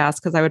podcast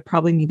because I would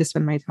probably need to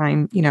spend my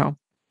time,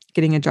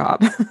 getting a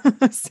job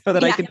so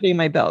that I could pay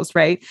my bills.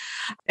 Right.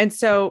 And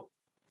so,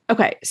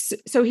 okay.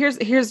 So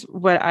here's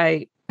what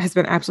has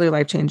been absolutely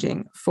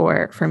life-changing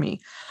for me.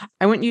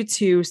 I want you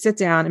to sit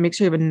down and make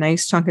sure you have a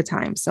nice chunk of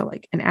time. So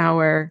like an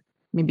hour,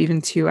 maybe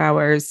even 2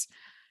 hours.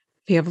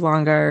 If you have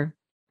longer,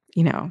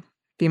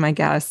 be my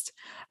guest.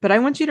 But I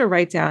want you to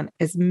write down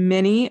as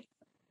many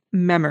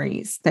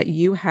memories that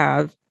you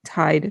have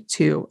tied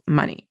to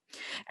money.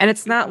 And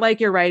it's not like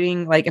you're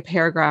writing like a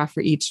paragraph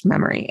for each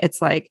memory.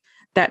 It's like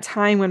that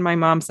time when my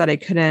mom said I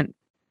couldn't,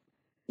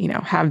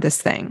 have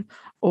this thing,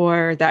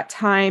 or that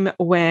time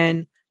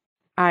when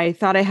I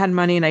thought I had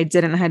money and I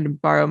didn't, I had to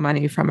borrow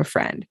money from a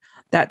friend,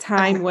 that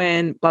time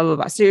when blah, blah,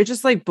 blah. So you're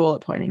just like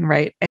bullet pointing,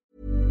 right?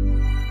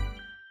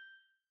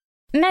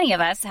 Many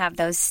of us have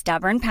those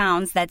stubborn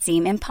pounds that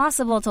seem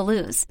impossible to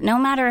lose, no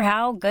matter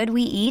how good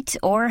we eat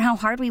or how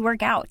hard we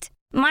work out.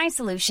 My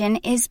solution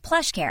is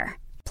PlushCare.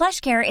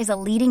 PlushCare is a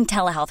leading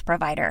telehealth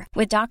provider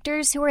with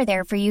doctors who are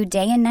there for you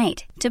day and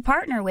night to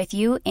partner with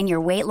you in your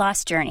weight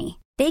loss journey.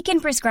 They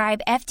can prescribe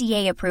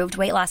FDA-approved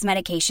weight loss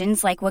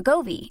medications like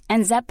Wegovy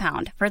and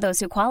Zepbound for those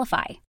who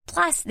qualify.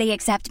 Plus, they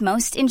accept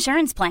most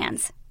insurance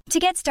plans. To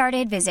get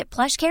started, visit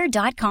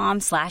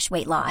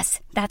plushcare.com/weightloss.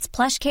 That's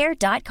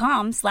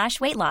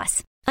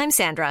plushcare.com/weightloss. I'm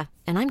Sandra,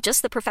 and I'm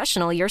just the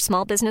professional your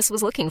small business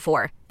was looking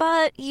for.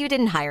 But you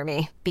didn't hire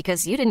me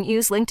because you didn't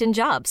use LinkedIn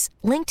Jobs.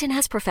 LinkedIn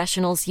has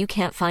professionals you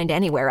can't find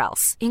anywhere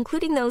else,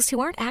 including those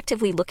who aren't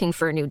actively looking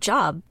for a new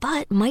job,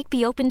 but might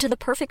be open to the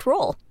perfect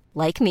role,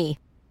 like me.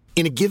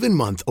 In a given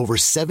month, over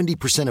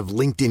 70% of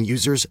LinkedIn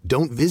users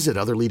don't visit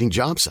other leading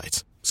job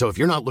sites. So if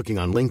you're not looking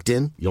on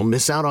LinkedIn, you'll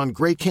miss out on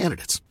great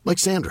candidates like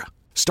Sandra.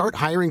 Start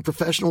hiring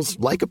professionals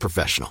like a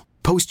professional.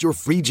 Post your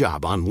free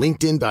job on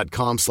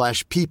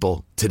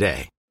linkedin.com/people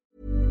today.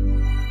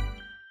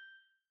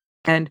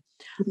 And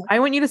I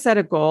want you to set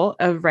a goal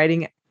of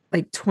writing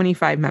like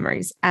 25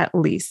 memories at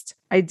least,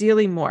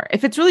 ideally more.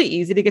 If it's really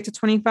easy to get to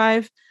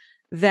 25,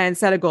 then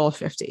set a goal of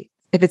 50.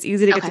 If it's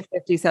easy to get to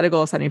 50, set a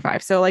goal of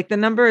 75. So like the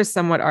number is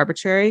somewhat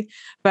arbitrary,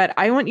 but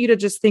I want you to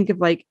just think of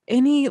like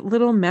any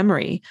little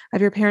memory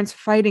of your parents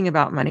fighting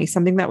about money,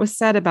 something that was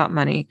said about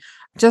money,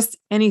 just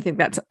anything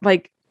that's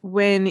like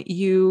when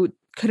you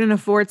couldn't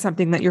afford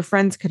something that your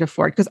friends could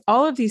afford. Because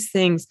all of these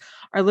things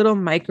are little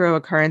micro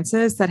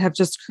occurrences that have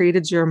just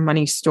created your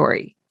money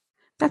story.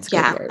 That's a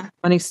good word.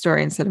 Money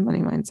story instead of money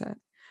mindset.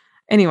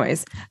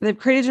 Anyways, they've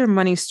created your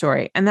money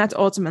story. And that's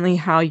ultimately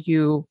how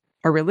you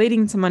are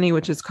relating to money,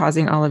 which is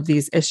causing all of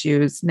these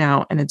issues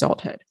now in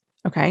adulthood.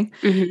 Okay.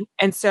 Mm-hmm.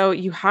 And so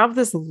you have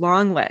this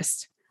long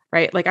list,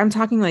 right? Like I'm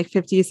talking like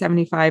 50,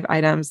 75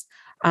 items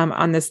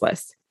on this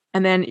list.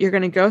 And then you're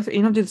going to go through,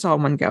 you don't do this all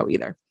in one go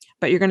either,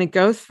 but you're going to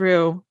go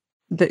through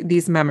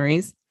these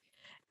memories.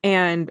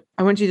 And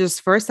I want you to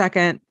just for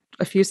a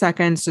few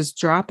seconds, just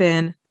drop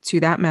in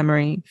to that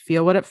memory,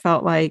 feel what it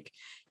felt like.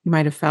 You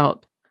might have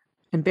felt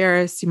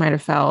embarrassed. You might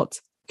have felt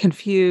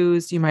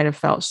confused. You might have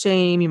felt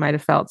shame. You might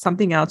have felt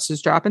something else.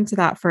 Just drop into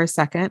that for a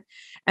second.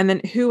 And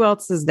then who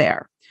else is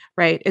there,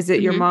 right? Is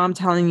it your mom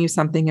telling you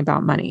something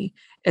about money?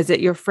 Is it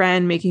your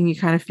friend making you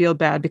kind of feel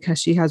bad because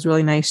she has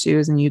really nice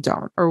shoes and you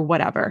don't, or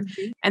whatever?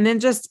 Mm-hmm. And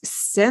then just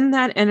send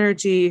that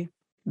energy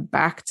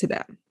back to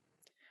them,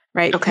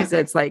 right? Because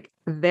it's like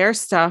their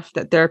stuff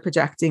that they're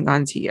projecting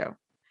onto you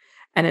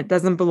and it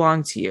doesn't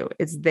belong to you.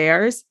 It's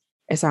theirs.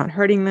 It's not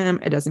hurting them.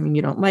 It doesn't mean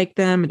you don't like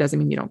them. It doesn't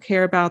mean you don't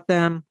care about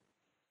them.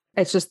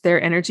 It's just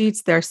their energy.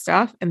 It's their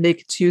stuff and they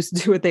could choose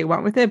to do what they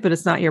want with it, but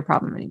it's not your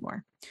problem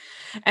anymore.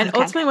 And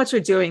ultimately what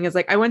you're doing is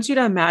like, I want you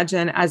to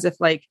imagine as if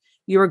like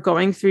you were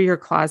going through your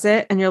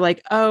closet and you're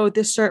like, oh,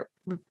 this shirt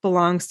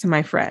belongs to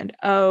my friend.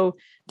 Oh,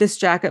 this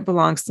jacket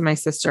belongs to my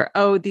sister.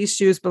 Oh, these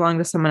shoes belong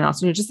to someone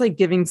else. And you're just like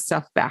giving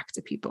stuff back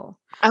to people.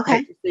 Okay.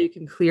 Right? So you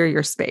can clear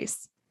your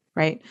space.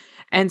 Right.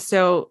 And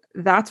so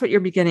that's what you're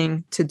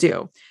beginning to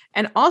do.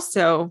 And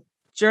also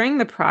during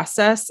the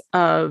process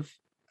of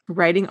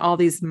writing all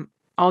these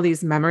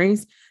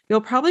memories,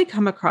 you'll probably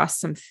come across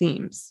some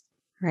themes,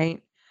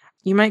 right?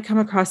 You might come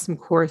across some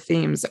core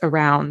themes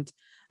around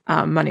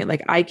money.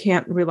 Like I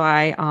can't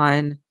rely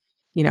on,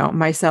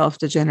 myself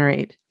to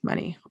generate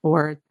money,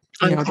 or,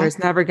 there's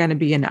never going to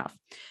be enough.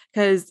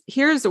 Because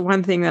here's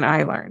one thing that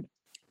I learned,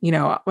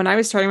 when I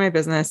was starting my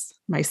business,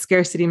 my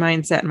scarcity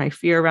mindset and my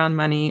fear around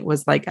money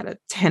was like at a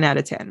 10 out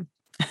of 10,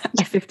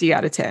 a 50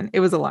 out of 10. It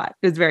was a lot.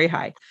 It was very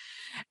high.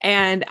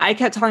 And I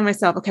kept telling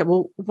myself, okay,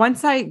 well,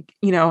 once I,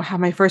 have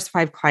my first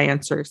 5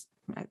 clients or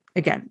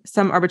again,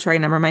 some arbitrary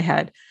number in my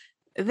head,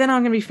 then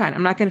I'm going to be fine.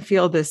 I'm not going to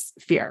feel this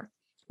fear.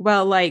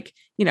 Well,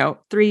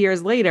 3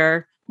 years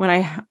later, when I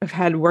have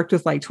had worked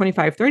with like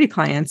 25, 30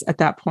 clients at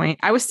that point,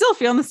 I was still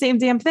feeling the same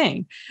damn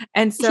thing.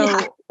 And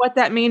so what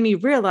that made me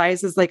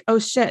realize is like, oh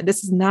shit,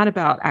 this is not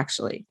about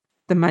actually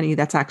the money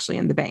that's actually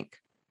in the bank.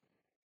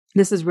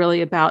 This is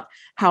really about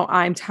how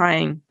I'm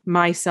tying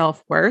my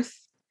self-worth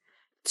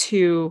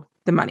to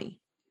the money.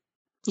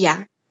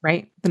 Yeah.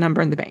 Right. The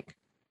number in the bank.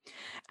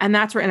 And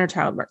that's where inner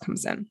child work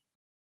comes in.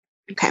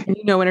 Okay. And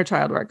you know inner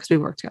child work because we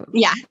work together.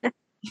 Yeah.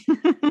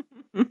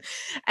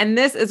 And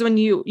this is when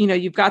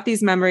you've got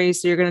these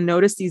memories. So you're going to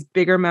notice these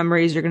bigger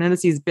memories. You're going to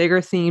notice these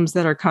bigger themes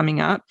that are coming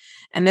up.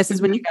 And this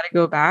is when you got to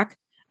go back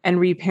and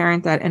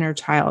reparent that inner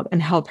child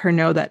and help her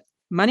know that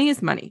money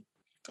is money.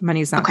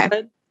 Money is not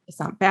good. It's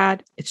not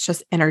bad. It's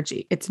just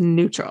energy. It's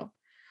neutral.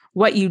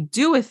 What you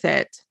do with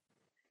it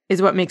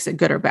is what makes it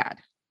good or bad.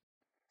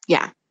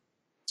 Yeah.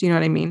 Do you know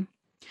what I mean?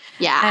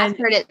 Yeah. I've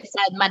heard it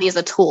said money is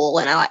a tool,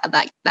 and I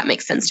like that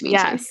makes sense to me.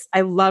 Yes. Too.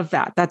 I love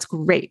that. That's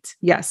great.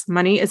 Yes.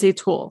 Money is a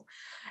tool.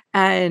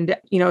 And,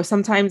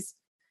 sometimes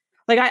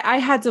like I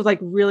had to like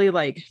really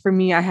like, for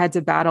me, I had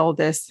to battle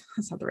this.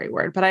 That's not the right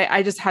word, but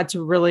I just had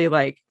to really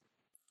like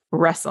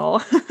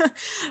wrestle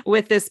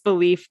with this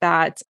belief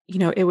that,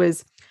 it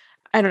was,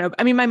 I don't know.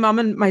 I mean, my mom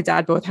and my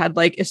dad both had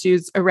like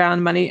issues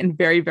around money in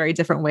very, very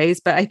different ways,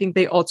 but I think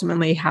they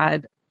ultimately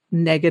had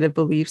negative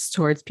beliefs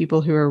towards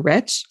people who are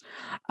rich.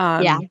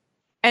 Yeah.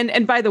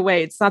 And by the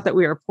way, it's not that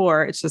we were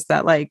poor. It's just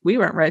that like we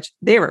weren't rich.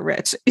 They were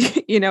rich.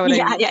 You know what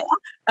I mean?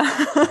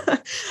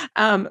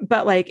 Yeah.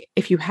 But like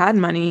if you had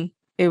money,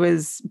 it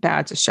was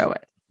bad to show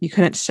it. You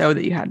couldn't show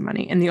that you had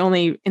money. And the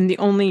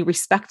only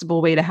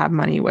respectable way to have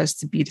money was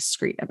to be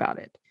discreet about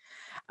it.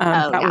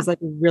 That was like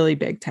a really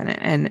big tenet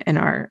in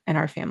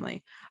our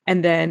family.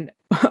 And then,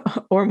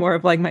 or more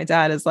of like my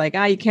dad is like,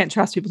 you can't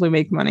trust people who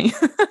make money.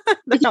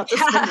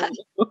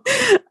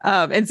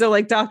 And so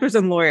like doctors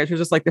and lawyers are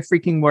just like the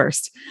freaking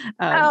worst.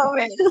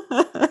 And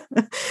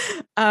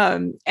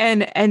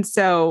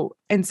so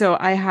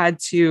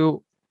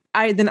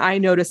I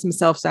noticed some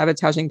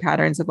self-sabotaging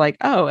patterns of like,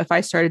 if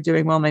I started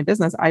doing well in my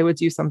business, I would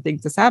do something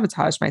to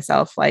sabotage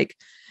myself, like,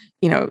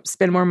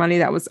 spend more money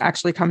that was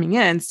actually coming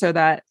in so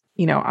that,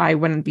 I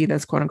wouldn't be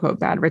this quote unquote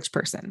bad rich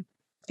person.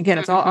 Again,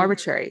 it's all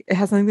arbitrary. It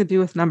has nothing to do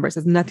with numbers.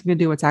 It has nothing to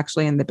do with what's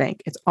actually in the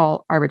bank. It's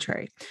all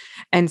arbitrary.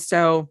 And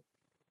so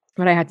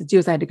what I had to do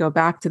is I had to go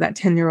back to that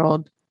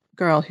 10-year-old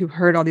girl who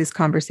heard all these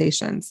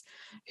conversations,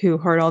 who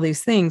heard all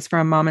these things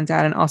from mom and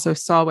dad, and also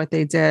saw what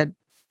they did,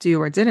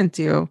 do or didn't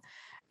do,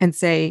 and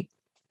say,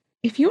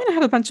 if you want to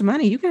have a bunch of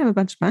money, you can have a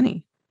bunch of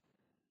money.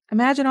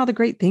 Imagine all the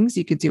great things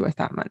you could do with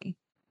that money.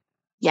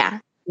 Yeah.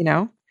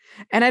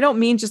 And I don't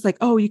mean just like,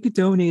 you could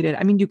donate it.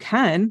 I mean, you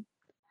can,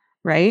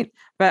 right?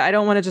 But I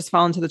don't want to just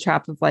fall into the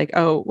trap of like,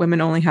 women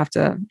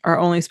are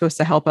only supposed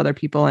to help other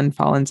people and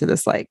fall into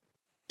this like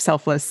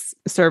selfless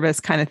service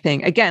kind of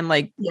thing. Again,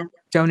 like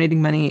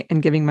donating money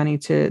and giving money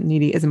to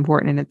needy is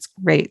important and it's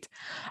great.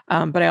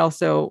 But I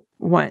also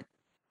want,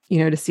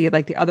 to see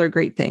like the other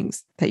great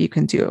things that you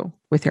can do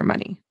with your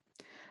money,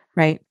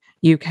 right?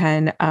 You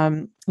can,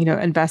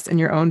 invest in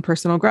your own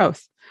personal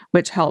growth,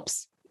 which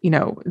helps,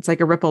 it's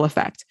like a ripple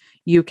effect.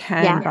 You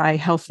can buy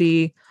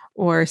healthy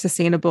or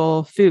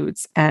sustainable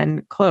foods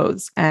and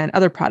clothes and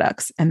other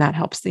products, and that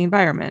helps the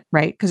environment,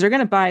 right? Because you're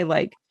going to buy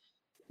like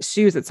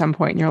shoes at some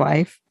point in your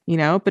life,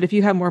 but if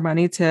you have more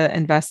money to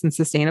invest in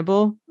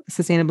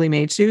sustainably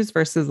made shoes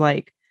versus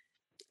like,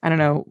 I don't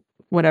know,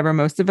 whatever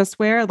most of us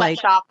wear, like,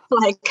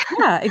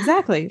 yeah,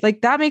 exactly.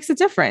 Like that makes a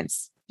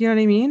difference. You know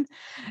what I mean?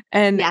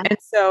 And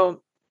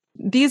so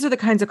these are the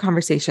kinds of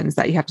conversations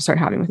that you have to start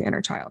having with the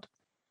inner child.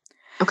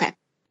 Okay.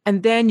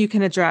 And then you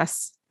can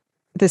address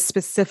the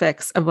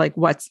specifics of like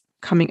what's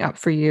coming up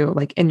for you,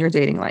 like in your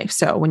dating life.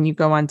 So when you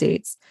go on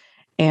dates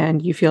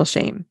and you feel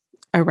shame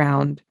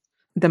around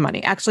the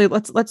money, actually,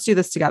 let's do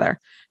this together.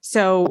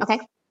 So,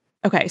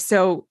 okay.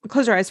 So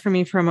close your eyes for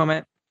me for a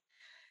moment.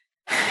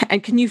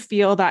 And can you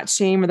feel that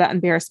shame or that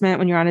embarrassment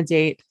when you're on a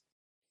date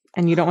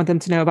and you don't want them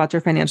to know about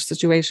your financial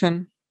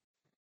situation?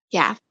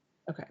 Yeah.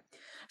 Okay.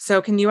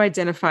 So can you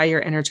identify your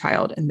inner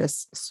child in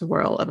this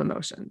swirl of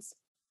emotions?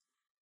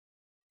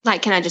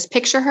 Like, can I just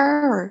picture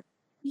her? Or?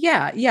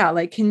 Yeah.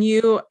 Like, can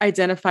you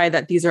identify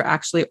that these are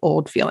actually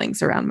old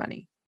feelings around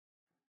money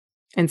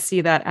and see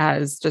that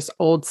as just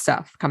old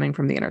stuff coming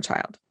from the inner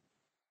child?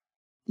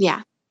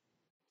 Yeah.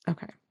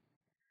 Okay.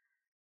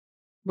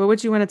 What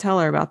would you want to tell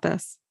her about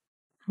this?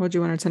 What would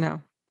you want her to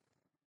know?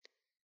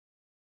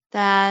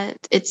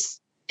 That it's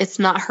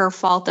not her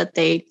fault that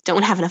they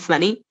don't have enough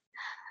money.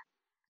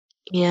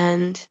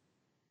 And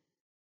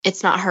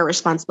it's not her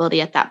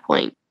responsibility at that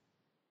point.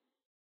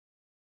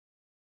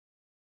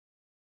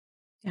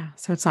 Yeah.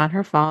 So it's not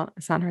her fault.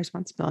 It's not her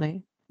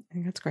responsibility. I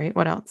think that's great.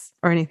 What else?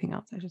 Or anything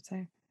else, I should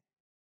say.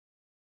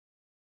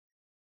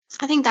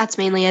 I think that's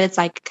mainly it. It's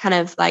like kind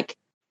of like,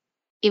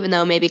 even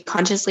though maybe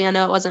consciously I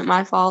know it wasn't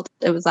my fault,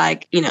 it was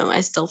like,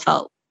 I still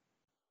felt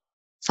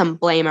some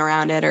blame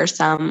around it or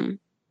some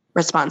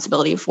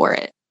responsibility for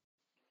it.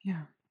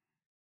 Yeah.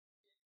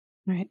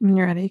 All right. When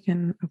you're ready, you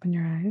can open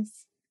your eyes.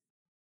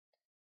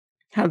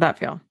 How'd that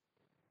feel?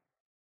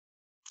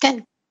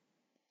 Good.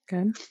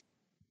 Good.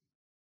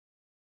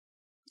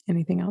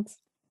 Anything else?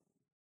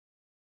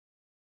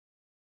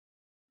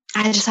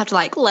 I just have to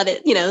like let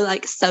it,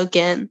 like soak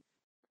in.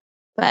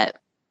 But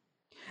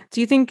do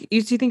you think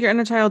your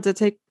inner child did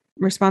take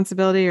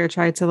responsibility or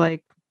try to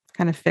like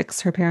kind of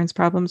fix her parents'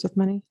 problems with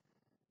money?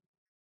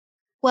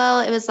 Well,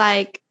 it was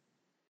like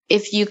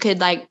if you could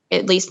like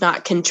at least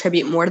not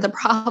contribute more to the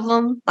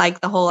problem,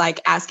 like the whole like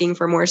asking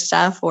for more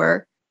stuff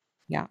or.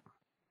 Yeah.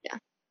 Yeah.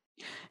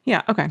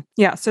 Yeah. Okay.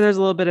 Yeah. So there's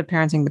a little bit of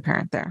parenting the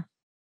parent there.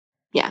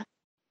 Yeah.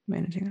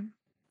 Managing them.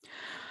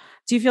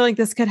 Do you feel like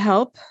this could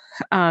help?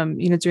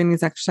 Doing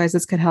these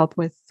exercises could help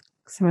with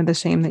some of the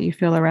shame that you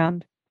feel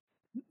around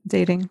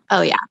dating?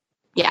 Oh yeah.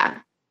 Yeah.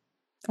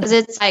 Because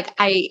it's like,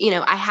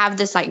 I have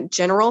this like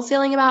general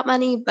feeling about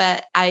money,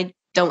 but I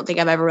don't think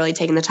I've ever really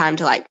taken the time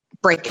to like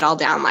break it all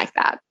down like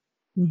that.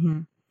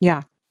 Mm-hmm.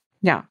 Yeah.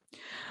 Yeah.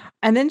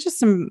 And then just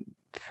some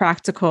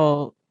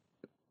practical,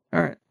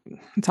 or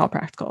it's all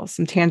practical,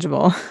 some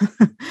tangible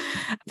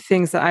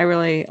things that I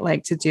really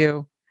like to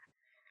do.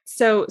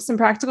 So some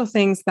practical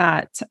things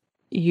that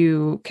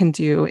you can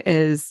do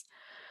is,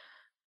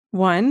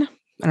 one,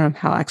 I don't know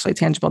how actually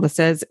tangible this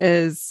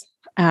is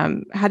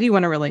how do you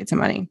want to relate to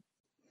money?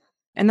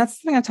 And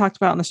that's something I've talked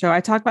about on the show.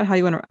 I talk about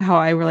how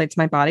I relate to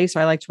my body. So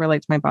I like to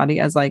relate to my body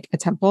as like a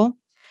temple.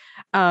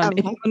 If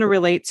you want to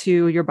relate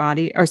to your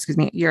body, or excuse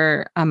me,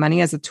 your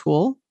money as a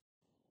tool,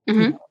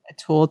 mm-hmm. A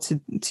tool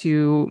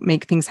to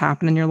make things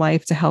happen in your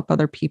life, to help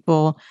other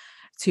people,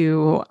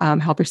 to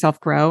help yourself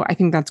grow. I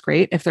think that's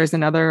great. If there's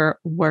another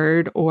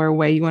word or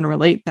way you want to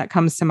relate that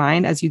comes to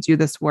mind as you do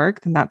this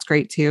work, then that's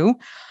great too.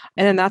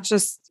 And then that's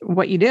just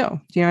what you do.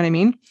 Do you know what I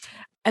mean?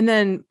 And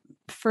then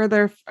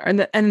further, and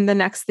the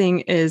next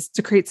thing is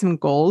to create some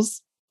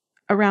goals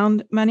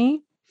around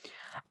money.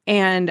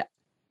 And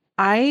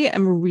I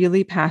am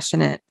really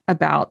passionate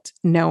about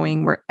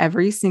knowing where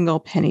every single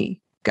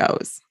penny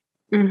goes.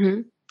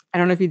 Mm-hmm. I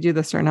don't know if you do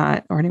this or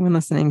not, or anyone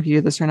listening, if you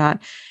do this or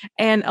not.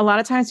 And a lot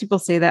of times people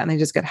say that and they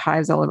just get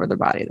hives all over their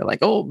body. They're like,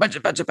 oh,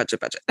 budget.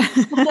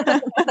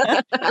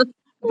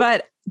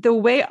 But the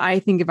way I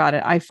think about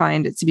it, I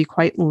find it to be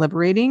quite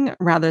liberating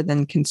rather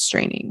than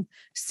constraining.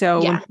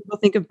 So when people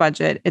think of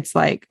budget, it's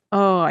like,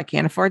 oh, I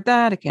can't afford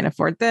that. I can't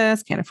afford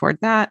this, can't afford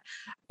that.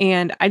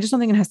 And I just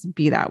don't think it has to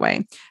be that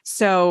way.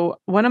 So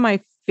one of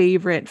my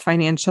favorite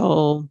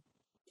financial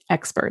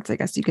experts, I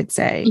guess you could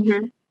say,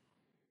 mm-hmm.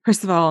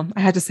 First of all,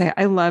 I had to say,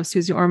 I love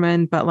Susie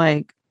Orman, but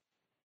like,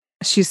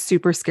 she's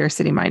super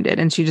scarcity minded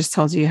and she just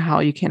tells you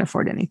how you can't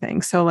afford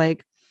anything. So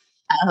like,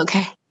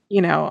 okay.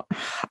 I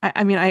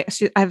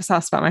have a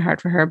soft spot in my heart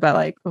for her, but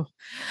like,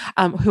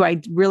 who I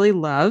really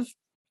love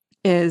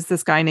is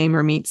this guy named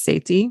Ramit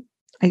Sethi.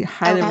 I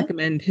highly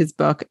recommend his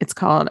book. It's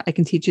called I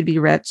Can Teach You to Be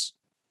Rich,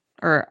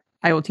 or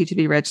I Will Teach You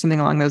to Be Rich,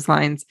 something along those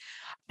lines.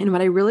 And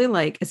what I really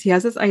like is he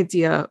has this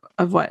idea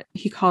of what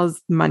he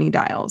calls money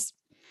dials.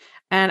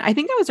 And I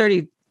think I was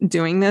already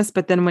doing this,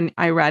 but then when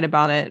I read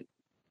about it,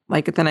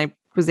 like then I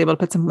was able to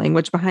put some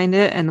language behind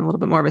it and a little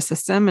bit more of a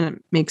system, and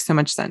it makes so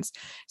much sense.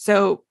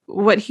 So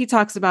what he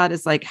talks about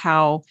is like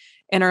how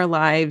in our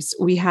lives,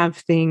 we have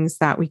things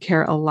that we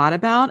care a lot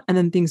about and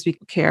then things we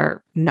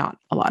care not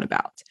a lot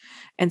about.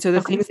 And so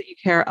the things that you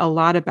care a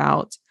lot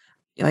about,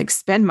 like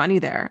spend money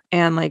there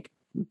and like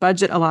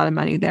budget a lot of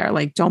money there.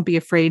 Like, don't be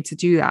afraid to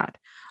do that.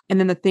 And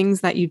then the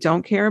things that you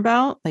don't care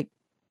about, like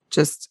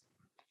just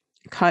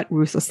cut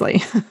ruthlessly.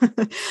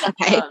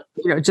 Okay.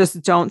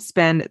 Just don't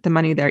spend the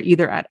money there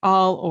either at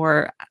all.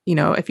 Or,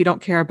 if you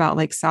don't care about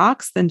like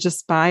socks, then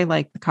just buy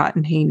like the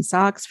cotton Hanes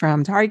socks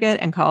from Target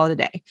and call it a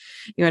day.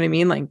 You know what I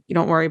mean? Like you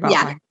don't worry about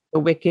like the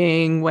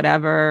wicking,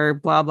 whatever,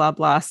 blah, blah,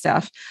 blah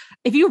stuff.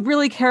 If you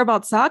really care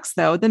about socks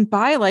though, then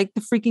buy like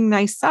the freaking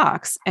nice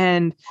socks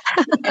and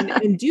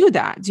do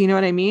that. Do you know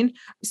what I mean?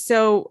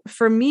 So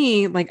for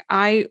me, like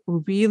I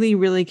really,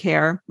 really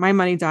care. My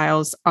money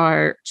dials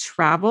are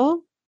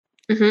travel,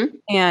 mm-hmm.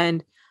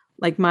 and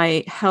like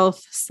my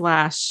health /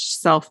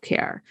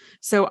 self-care.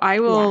 So I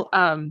will,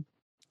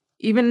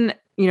 even,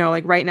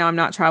 like right now I'm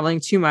not traveling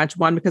too much,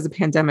 one, because of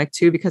pandemic,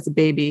 two, because of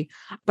baby,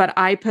 but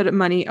I put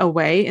money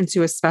away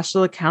into a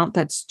special account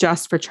that's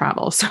just for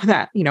travel so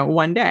that,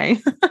 one day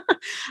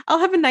I'll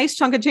have a nice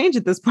chunk of change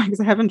at this point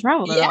because I haven't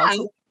traveled at all.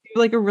 So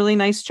like a really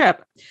nice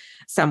trip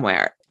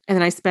somewhere. And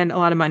then I spend a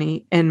lot of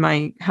money in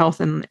my health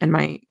and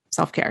my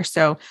self-care.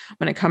 So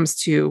when it comes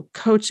to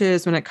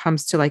coaches, when it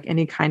comes to like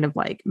any kind of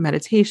like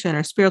meditation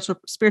or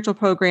spiritual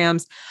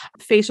programs,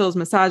 facials,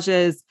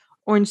 massages,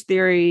 Orange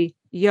Theory,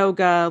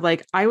 yoga,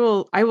 like I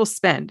will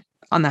spend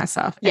on that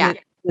stuff. And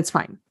it's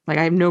fine. Like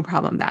I have no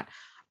problem with that.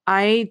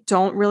 I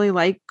don't really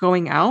like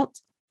going out.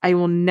 I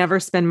will never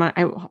spend money.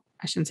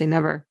 I shouldn't say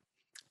never.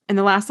 In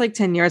the last like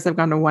 10 years, I've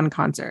gone to one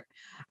concert.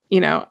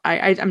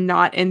 I'm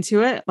not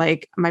into it.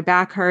 Like my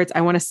back hurts.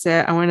 I want to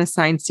sit, I want an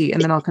assigned seat,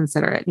 and then I'll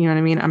consider it. You know what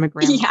I mean? I'm a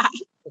grandma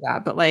for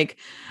that, but like,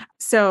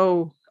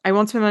 so I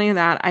won't spend money on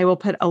that. I will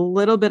put a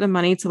little bit of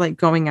money to like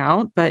going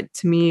out, but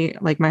to me,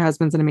 like my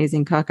husband's an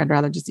amazing cook. I'd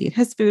rather just eat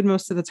his food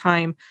most of the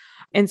time.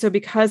 And so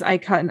because I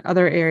cut in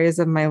other areas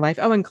of my life,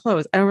 and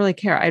clothes, I don't really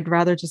care. I'd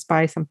rather just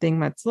buy something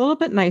that's a little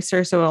bit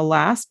nicer so it'll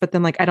last, but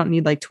then like, I don't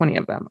need like 20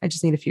 of them. I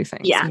just need a few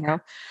things,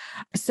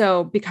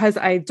 So because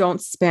I don't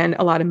spend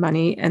a lot of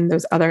money in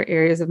those other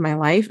areas of my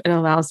life, it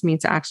allows me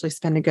to actually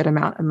spend a good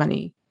amount of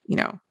money,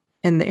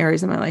 in the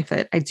areas of my life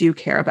that I do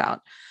care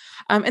about.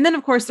 And then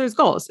of course there's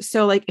goals.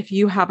 So like if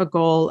you have a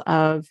goal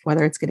of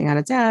whether it's getting out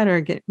of debt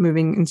or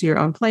moving into your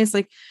own place,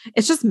 like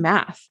it's just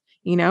math,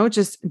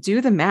 just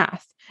do the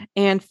math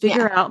and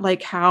figure out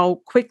like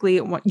how quickly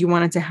what you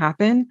want it to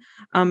happen.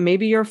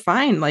 Maybe you're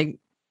fine. Like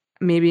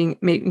maybe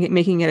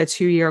making it a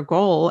 2-year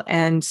goal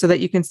and so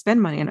that you can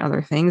spend money on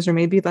other things, or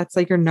maybe that's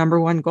like your number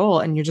one goal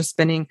and you're just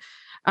spending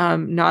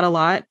not a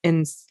lot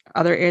in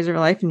other areas of your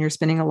life and you're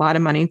spending a lot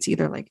of money to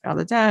either like out of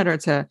the debt or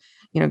to,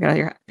 get out of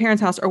your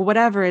parents' house or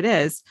whatever it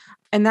is.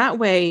 And that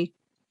way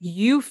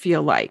you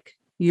feel like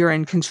you're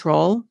in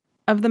control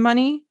of the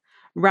money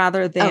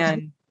rather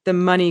than the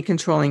money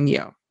controlling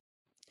you.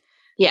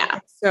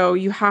 Yeah. So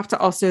you have to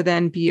also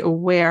then be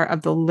aware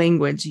of the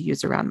language you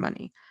use around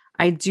money.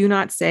 I do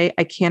not say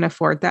I can't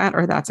afford that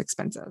or that's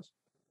expensive.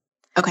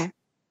 Okay.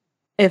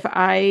 If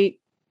I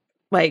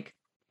like,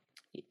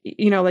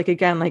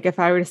 again, like if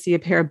I were to see a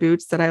pair of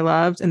boots that I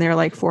loved and they're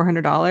like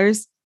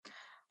 $400,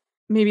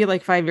 maybe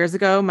like 5 years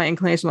ago, my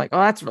inclination was like,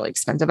 oh, that's really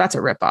expensive. That's a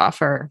ripoff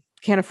or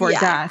can't afford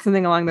that,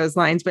 something along those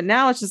lines. But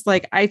now it's just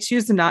like, I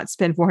choose to not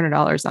spend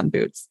 $400 on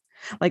boots.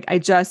 Like, I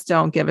just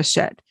don't give a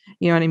shit.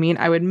 You know what I mean?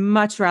 I would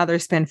much rather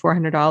spend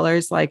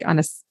 $400 like on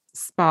a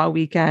spa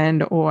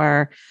weekend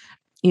or,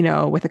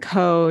 with a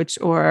coach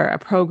or a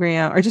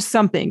program or just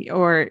something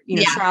or,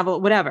 travel,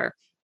 whatever.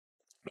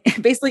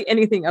 Basically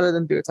anything other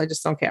than boots. I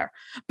just don't care.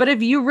 But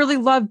if you really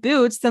love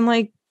boots, then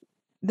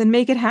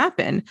make it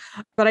happen.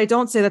 But I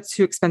don't say that's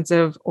too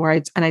expensive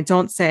and I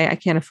don't say I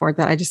can't afford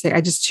that. I just say,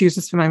 I just choose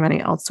to spend my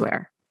money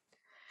elsewhere.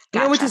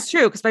 Gotcha. Which is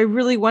true. Because if I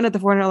really wanted the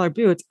 $400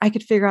 boots, I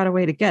could figure out a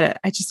way to get it.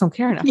 I just don't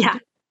care enough. Yeah.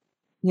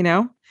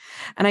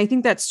 And I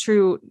think that's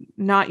true,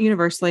 not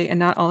universally and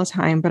not all the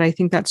time, but I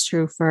think that's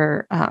true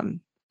for a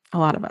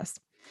lot of us.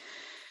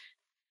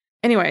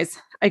 Anyways,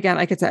 again,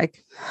 I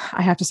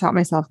have to stop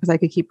myself because I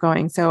could keep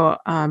going. So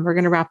we're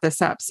going to wrap this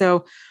up.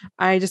 So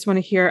I just want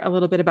to hear a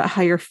little bit about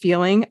how you're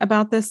feeling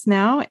about this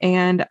now.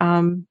 And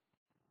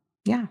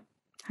how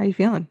are you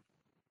feeling?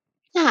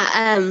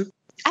 Yeah.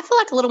 I feel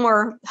like a little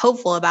more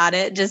hopeful about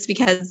it just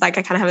because like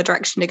I kind of have a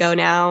direction to go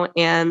now.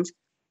 And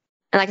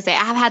like I say,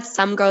 I have had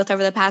some growth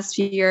over the past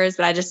few years,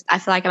 but I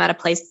feel like I'm at a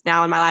place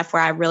now in my life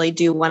where I really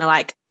do want to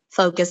like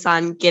focus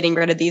on getting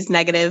rid of these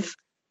negative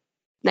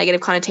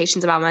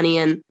connotations about money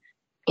and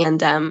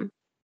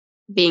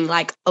being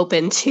like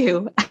open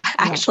to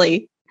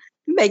actually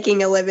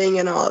making a living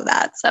and all of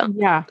that. So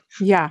yeah.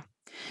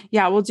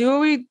 We'll do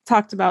what we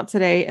talked about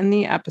today in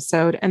the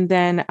episode. And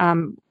then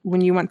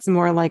when you want some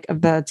more like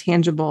of the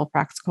tangible,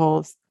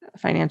 practical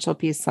financial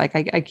piece, like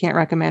I can't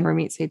recommend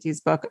Ramit Sethi's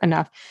book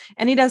enough.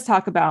 And he does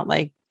talk about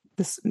like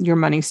your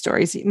money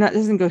stories. He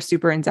doesn't go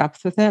super in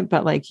depth with it,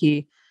 but like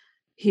he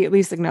at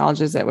least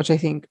acknowledges it, which I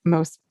think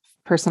most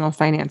personal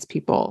finance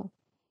people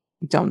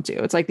don't do.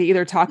 It's like they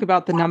either talk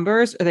about the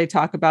numbers or they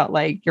talk about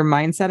like your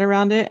mindset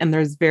around it. And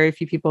there's very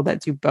few people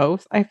that do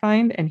both, I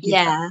find. And he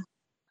does.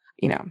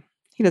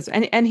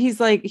 And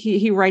he's like,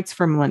 he writes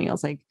for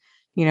millennials. Like,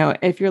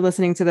 if you're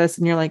listening to this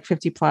and you're like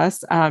 50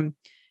 plus,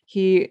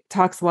 he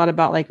talks a lot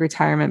about like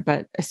retirement,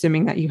 but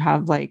assuming that you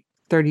have like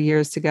 30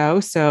 years to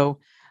go. So,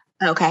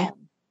 okay.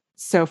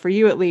 So for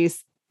you, at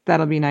least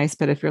that'll be nice.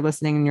 But if you're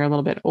listening and you're a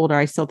little bit older,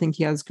 I still think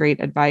he has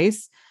great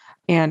advice.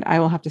 And I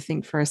will have to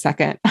think for a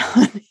second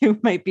who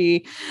might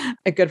be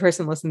a good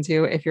person to listen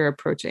to if you're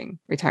approaching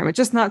retirement.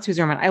 Just not Susie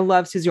Orman. I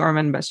love Susie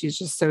Orman, but she's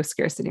just so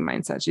scarcity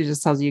mindset. She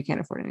just tells you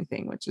can't afford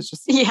anything, which is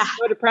just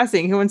so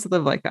depressing. Who wants to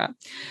live like that?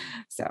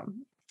 So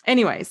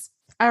anyways,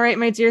 all right,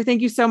 my dear,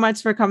 thank you so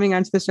much for coming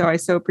onto the show. I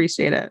so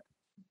appreciate it.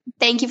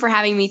 Thank you for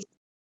having me.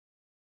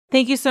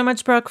 Thank you so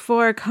much, Brooke,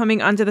 for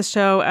coming onto the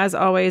show. As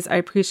always, I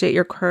appreciate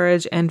your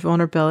courage and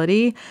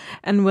vulnerability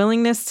and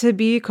willingness to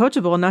be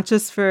coachable, not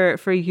just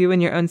for you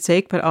and your own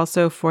sake, but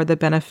also for the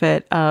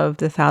benefit of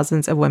the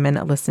thousands of women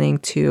listening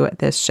to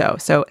this show.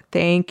 So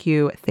thank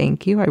you.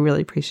 Thank you. I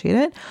really appreciate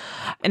it.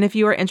 And if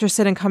you are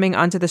interested in coming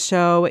onto the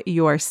show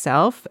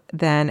yourself,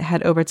 then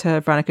head over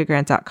to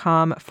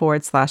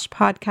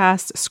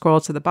veronicagrant.com/podcast, scroll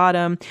to the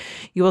bottom.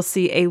 You will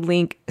see a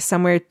link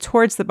somewhere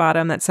towards the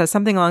bottom that says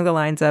something along the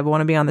lines of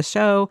want to be on the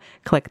show.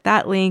 Click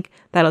that link.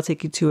 That'll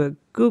take you to a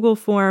Google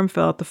form,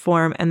 fill out the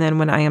form. And then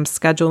when I am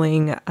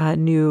scheduling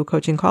new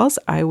coaching calls,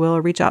 I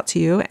will reach out to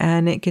you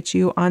and get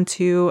you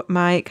onto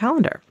my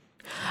calendar.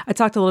 I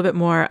talked a little bit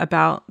more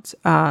about,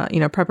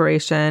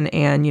 preparation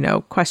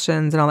and,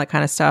 questions and all that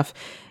kind of stuff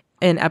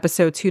in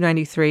episode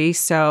 293.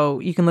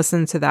 So you can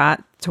listen to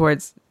that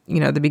towards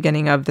the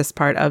beginning of this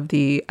part of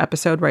the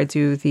episode where I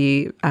do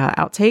the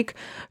outtake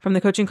from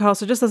the coaching call.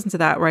 So just listen to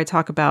that where I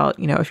talk about,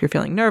 if you're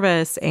feeling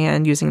nervous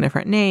and using a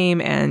different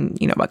name and,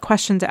 what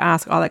question to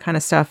ask, all that kind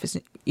of stuff is,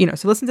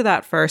 so listen to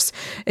that first.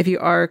 If you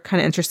are kind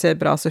of interested,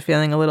 but also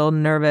feeling a little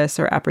nervous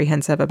or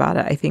apprehensive about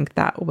it, I think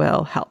that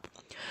will help.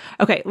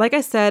 Okay. Like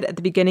I said, at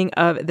the beginning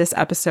of this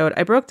episode,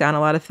 I broke down a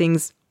lot of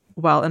things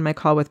while in my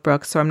call with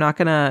Brooke. So I'm not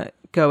going to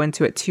go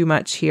into it too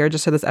much here,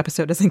 just so this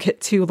episode doesn't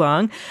get too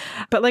long.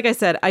 But like I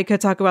said, I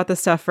could talk about this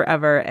stuff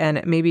forever,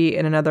 and maybe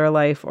in another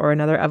life or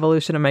another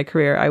evolution of my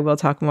career, I will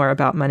talk more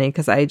about money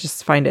because I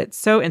just find it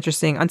so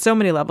interesting on so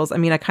many levels. I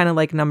mean, I kind of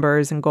like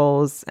numbers and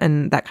goals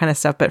and that kind of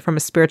stuff, but from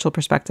a spiritual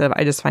perspective,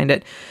 I just find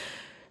it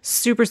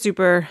super,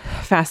 super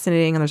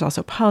fascinating. And there's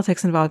also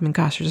politics involved. I mean,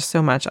 gosh, there's just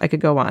so much. I could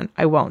go on.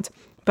 I won't.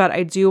 But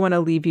I do want to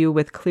leave you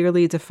with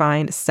clearly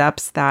defined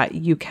steps that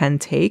you can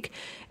take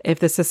if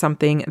this is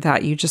something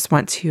that you just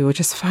want to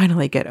just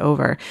finally get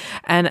over.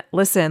 And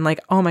listen, like,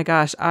 oh my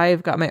gosh,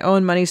 I've got my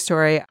own money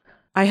story.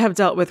 I have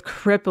dealt with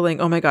crippling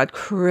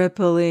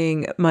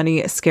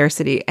money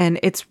scarcity, and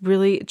it's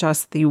really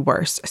just the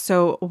worst.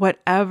 So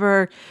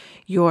whatever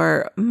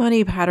your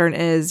money pattern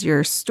is,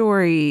 your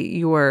story,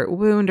 your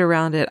wound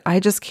around it, I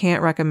just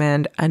can't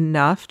recommend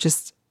enough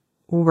just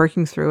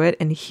working through it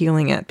and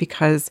healing it,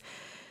 because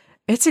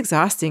it's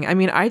exhausting. I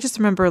mean, I just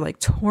remember like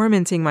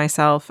tormenting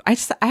myself. I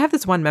have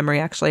this one memory,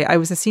 actually. I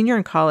was a senior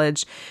in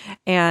college,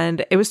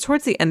 and it was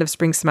towards the end of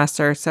spring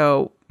semester.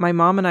 So my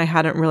mom and I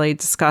hadn't really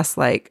discussed,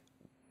 like,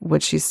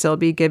 would she still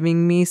be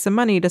giving me some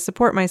money to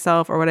support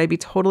myself, or would I be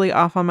totally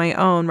off on my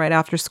own right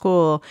after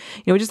school?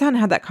 We just hadn't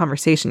had that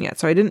conversation yet.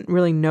 So I didn't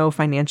really know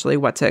financially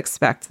what to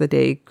expect the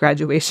day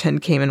graduation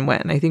came and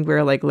went. I think we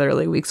were like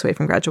literally weeks away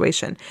from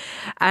graduation.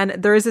 And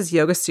there is this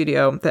yoga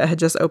studio that had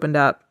just opened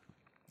up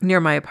near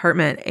my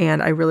apartment,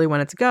 and I really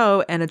wanted to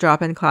go, and a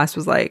drop-in class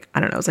was like, I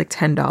don't know, it was like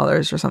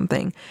 $10 or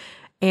something.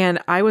 And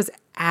I was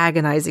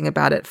agonizing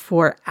about it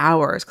for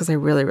hours because I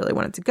really, really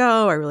wanted to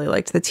go. I really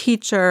liked the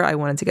teacher. I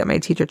wanted to get my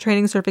teacher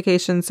training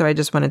certification. So I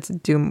just wanted to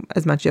do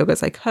as much yoga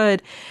as I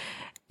could.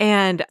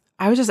 And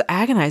I was just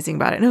agonizing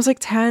about it. And it was like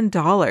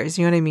 $10.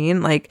 You know what I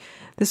mean? Like,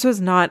 this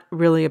was not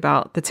really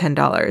about the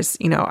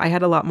 $10. I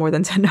had a lot more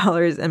than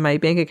 $10 in my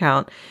bank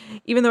account,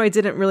 even though I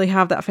didn't really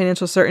have that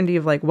financial certainty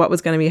of like what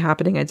was going to be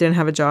happening. I didn't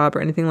have a job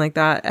or anything like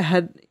that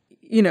ahead,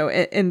 in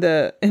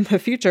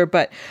the future.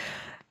 But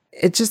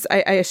it just,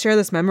 I share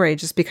this memory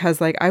just because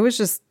like I was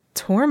just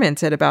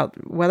tormented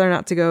about whether or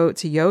not to go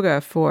to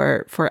yoga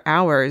for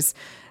hours.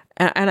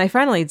 And I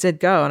finally did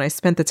go, and I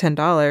spent the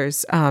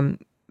 $10.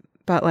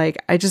 But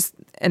like,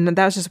 and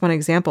that was just one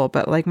example,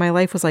 but like my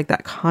life was like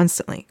that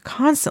constantly.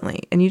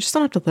 And you just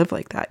don't have to live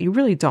like that. You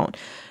really don't,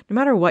 no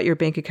matter what your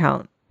bank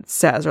account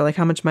says or like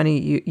how much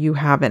money you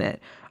have in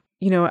it.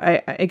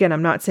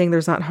 I'm not saying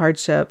there's not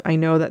hardship. I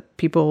know that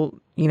people,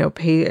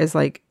 pay is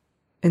like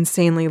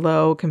insanely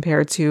low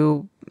compared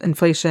to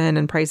inflation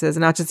and prices,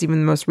 and not just even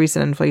the most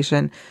recent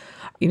inflation,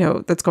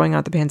 that's going on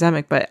with the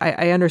pandemic. But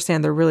I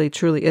understand there really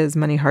truly is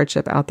money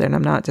hardship out there. And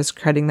I'm not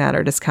discrediting that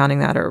or discounting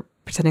that or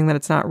pretending that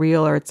it's not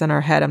real or it's in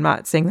our head. I'm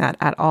not saying that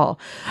at all.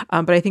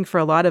 But I think for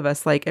a lot of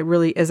us, like it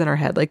really is in our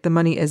head, like the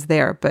money is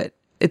there, but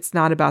it's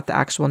not about the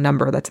actual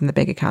number that's in the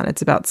bank account.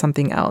 It's about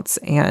something else.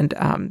 And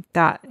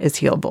that is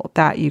healable,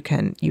 that you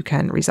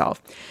can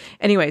resolve.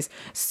 Anyways,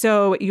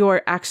 so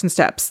your action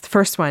steps. The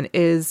first one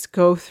is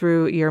go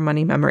through your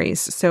money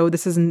memories. So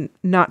this is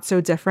not so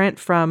different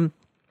from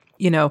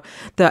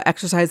the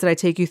exercise that I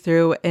take you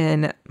through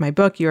in my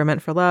book, You Are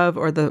Meant for Love,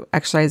 or the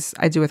exercise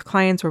I do with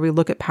clients where we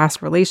look at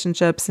past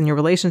relationships and your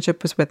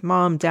relationship was with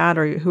mom, dad,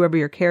 or whoever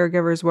your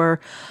caregivers were.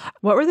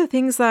 What were the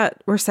things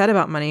that were said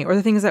about money or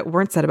the things that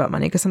weren't said about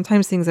money? Because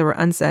sometimes things that were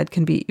unsaid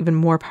can be even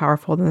more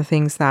powerful than the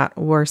things that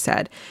were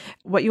said.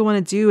 What you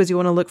want to do is you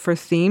want to look for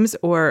themes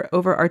or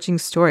overarching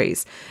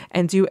stories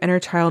and do inner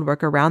child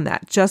work around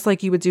that, just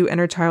like you would do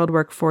inner child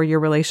work for your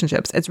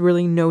relationships. It's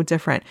really no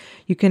different.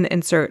 You can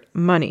insert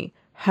money,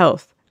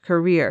 health,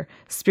 career,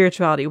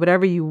 spirituality,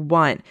 whatever you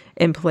want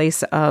in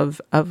place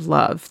of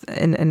love.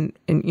 And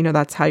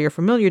that's how you're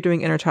familiar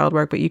doing inner child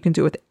work, but you can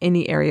do it with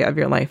any area of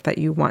your life that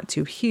you want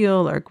to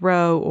heal or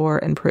grow or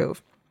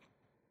improve.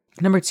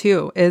 Number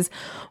 2 is,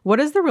 what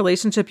is the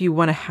relationship you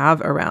want to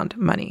have around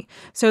money?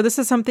 So this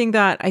is something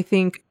that I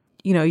think,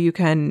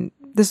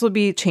 this will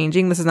be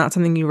changing. This is not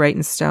something you write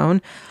in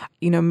stone.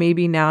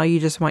 Maybe now you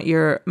just want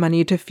your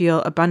money to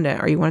feel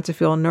abundant, or you want it to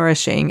feel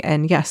nourishing.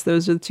 And yes,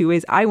 those are the 2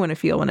 ways I want to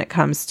feel when it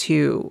comes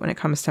to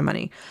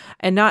money.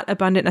 And not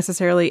abundant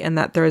necessarily in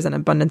that there is an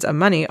abundance of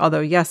money,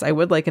 although yes, I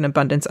would like an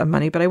abundance of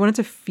money, but I want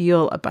it to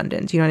feel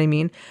abundant. You know what I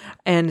mean?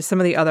 And some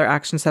of the other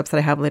action steps that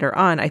I have later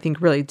on, I think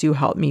really do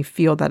help me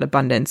feel that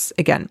abundance,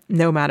 again,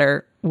 no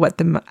matter what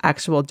the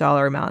actual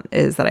dollar amount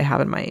is that I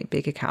have in my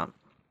bank account.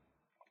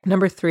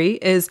 Number 3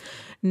 is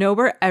know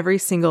where every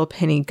single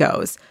penny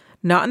goes.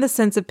 Not in the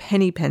sense of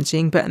penny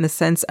pinching, but in the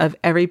sense of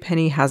every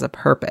penny has a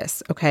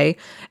purpose, okay?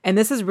 And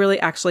this is really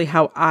actually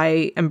how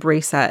I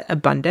embrace that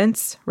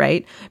abundance,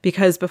 right?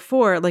 Because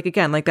before, like that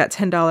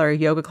 $10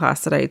 yoga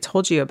class that I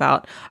told you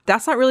about,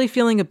 that's not really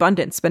feeling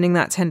abundant, spending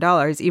that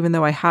 $10, even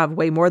though I have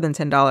way more than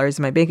 $10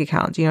 in my bank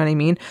account. Do you know what I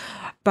mean?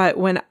 But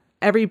when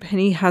every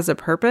penny has a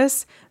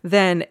purpose,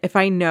 then if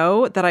I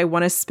know that I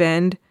want to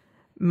spend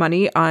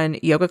money on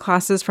yoga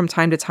classes from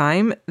time to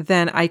time,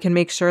 then I can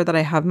make sure that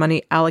I have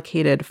money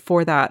allocated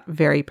for that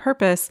very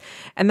purpose.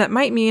 And that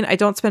might mean I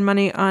don't spend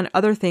money on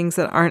other things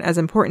that aren't as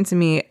important to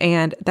me,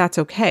 and that's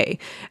okay.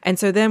 And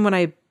so then when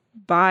I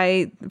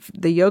buy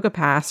the yoga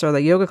pass or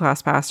the yoga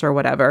class pass or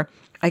whatever,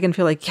 I can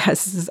feel like,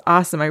 yes, this is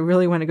awesome. I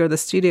really want to go to the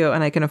studio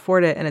and I can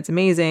afford it and it's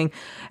amazing.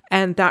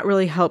 And that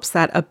really helps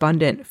that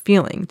abundant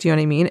feeling. Do you know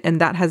what I mean? And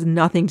that has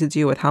nothing to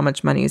do with how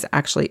much money is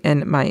actually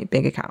in my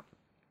bank account.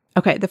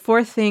 Okay, the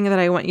fourth thing that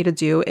I want you to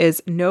do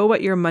is know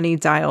what your money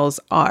dials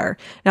are.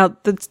 Now,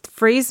 the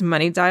phrase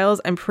money dials,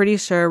 I'm pretty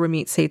sure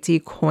Ramit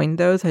Sethi coined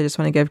those. I just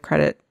want to give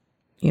credit,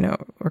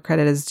 where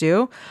credit is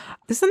due.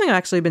 This is something I've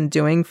actually been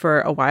doing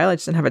for a while. I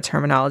just didn't have a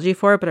terminology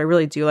for it, but I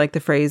really do like the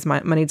phrase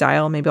money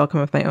dial. Maybe I'll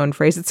come up with my own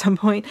phrase at some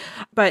point.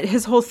 But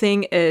his whole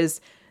thing is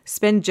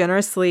spend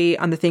generously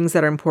on the things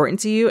that are important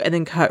to you and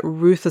then cut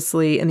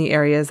ruthlessly in the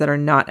areas that are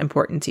not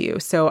important to you.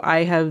 So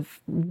I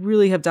have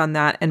done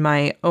that in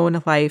my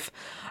own life.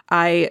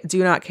 I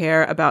do not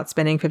care about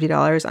spending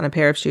 $50 on a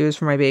pair of shoes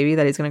for my baby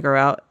that he's going to grow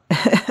out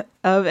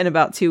of in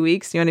about 2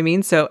 weeks. You know what I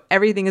mean? So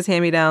everything is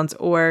hand-me-downs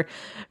or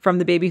from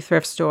the baby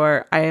thrift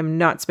store. I am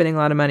not spending a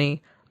lot of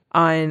money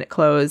on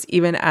clothes,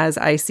 even as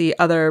I see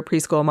other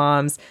preschool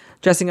moms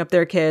dressing up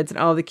their kids in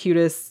all the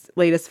cutest,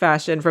 latest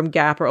fashion from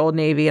Gap or Old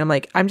Navy. And I'm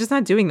like, I'm just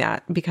not doing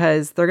that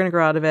because they're going to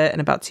grow out of it in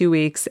about 2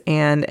 weeks.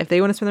 And if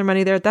they want to spend their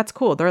money there, that's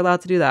cool. They're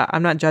allowed to do that.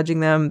 I'm not judging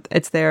them.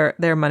 It's their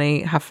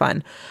money. Have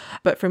fun.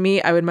 But for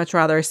me, I would much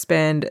rather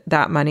spend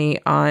that money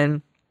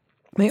on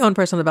my own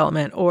personal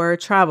development or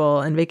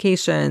travel and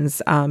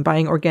vacations,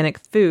 buying organic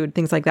food,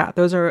 things like that.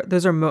 Those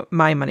are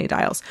my money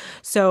dials.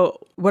 So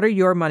what are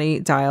your money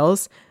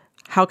dials?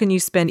 How can you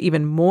spend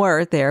even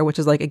more there, which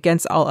is like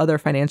against all other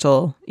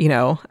financial,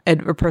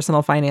 or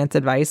personal finance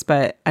advice.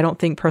 But I don't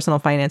think personal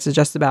finance is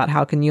just about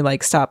how can you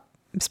like stop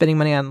spending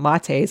money on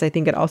lattes. I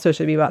think it also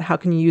should be about how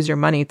can you use your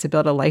money to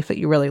build a life that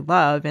you really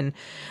love and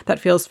that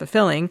feels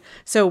fulfilling.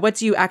 So what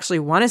do you actually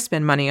want to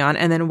spend money on?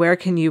 And then where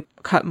can you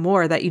cut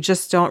more that you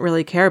just don't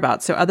really care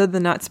about? So other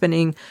than not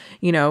spending,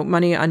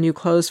 money on new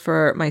clothes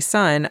for my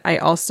son, I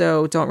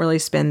also don't really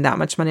spend that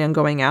much money on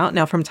going out.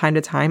 Now, from time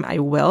to time, I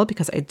will,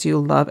 because I do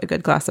love a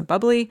good glass of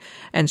bubbly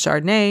and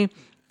Chardonnay.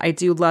 I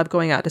do love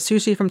going out to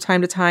sushi from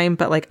time to time,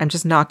 but like, I'm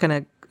just not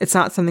it's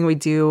not something we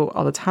do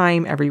all the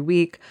time, every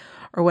week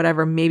or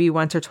whatever, maybe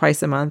once or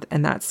twice a month.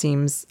 And that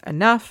seems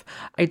enough.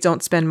 I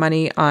don't spend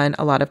money on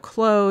a lot of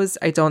clothes.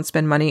 I don't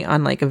spend money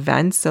on like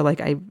events. So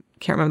like, I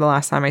can't remember the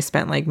last time I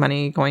spent like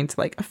money going to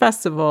like a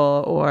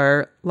festival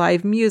or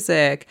live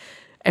music.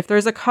 If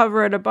there's a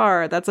cover at a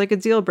bar, that's like a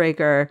deal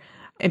breaker.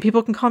 And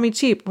people can call me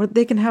cheap.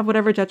 They can have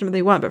whatever judgment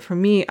they want. But for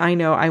me, I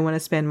know I want to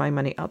spend my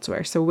money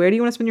elsewhere. So where do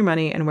you want to spend your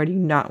money and where do you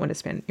not want to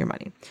spend your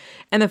money?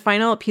 And the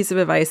final piece of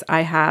advice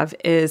I have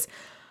is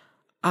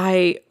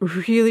I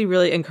really,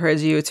 really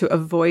encourage you to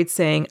avoid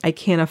saying, I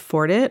can't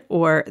afford it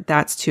or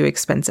that's too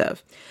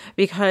expensive.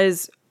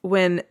 Because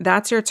when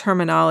that's your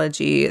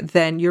terminology,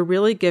 then you're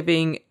really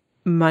giving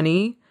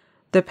money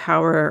the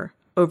power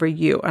over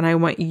you. And I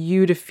want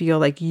you to feel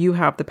like you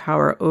have the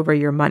power over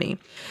your money.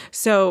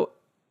 So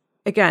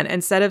again,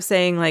 instead of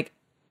saying like,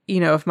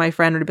 if my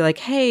friend would be like,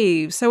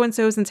 hey,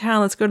 so-and-so's in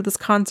town, let's go to this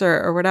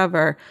concert or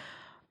whatever,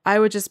 I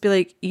would just be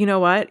like, you know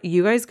what,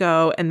 you guys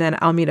go and then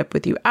I'll meet up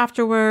with you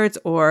afterwards,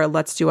 or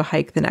let's do a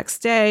hike the next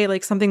day.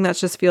 Like something that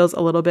just feels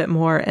a little bit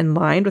more in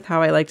line with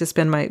how I like to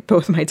spend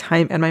both my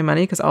time and my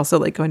money. Cause also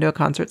like going to a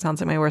concert sounds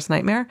like my worst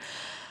nightmare.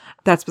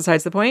 That's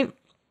besides the point.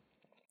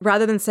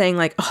 Rather than saying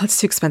like, oh,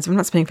 it's too expensive, I'm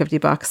not spending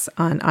 $50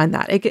 on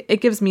that.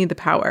 It gives me the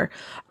power.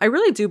 I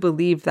really do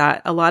believe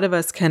that a lot of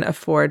us can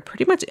afford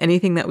pretty much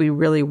anything that we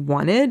really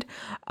wanted.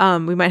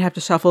 We might have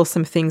to shuffle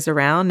some things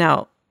around.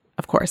 Now,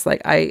 of course,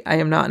 like I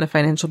am not in a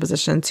financial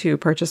position to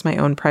purchase my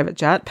own private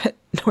jet, but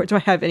nor do I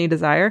have any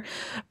desire.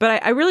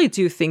 But I really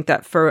do think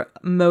that for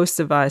most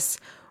of us,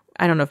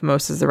 I don't know if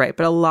most is the right,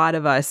 but a lot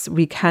of us,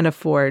 we can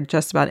afford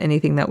just about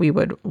anything that we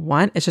would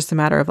want. It's just a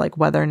matter of like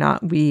whether or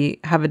not we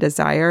have a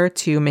desire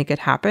to make it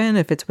happen,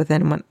 if it's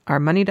within our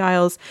money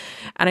dials.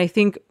 And I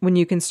think when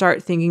you can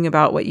start thinking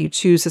about what you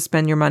choose to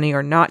spend your money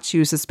or not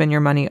choose to spend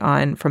your money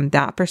on from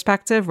that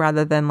perspective,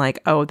 rather than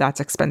like, oh, that's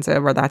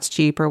expensive or that's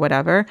cheap or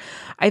whatever.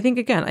 I think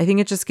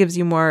it just gives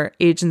you more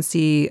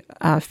agency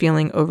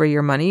feeling over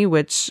your money,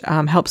 which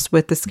helps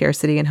with the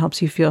scarcity and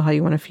helps you feel how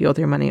you want to feel with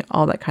your money,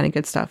 all that kind of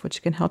good stuff,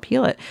 which can help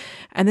heal it.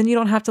 And then you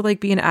don't have to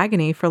like be in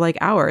agony for like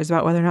hours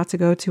about whether or not to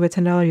go to a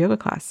 $10 yoga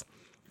class.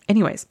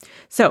 Anyways,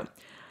 so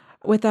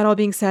with that all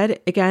being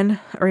said, again,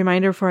 a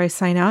reminder before I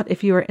sign out,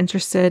 if you are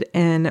interested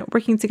in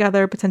working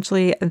together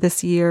potentially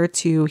this year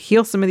to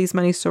heal some of these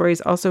money stories,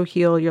 also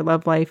heal your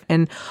love life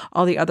and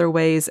all the other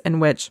ways in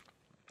which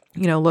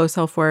low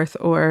self-worth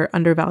or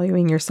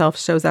undervaluing yourself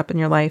shows up in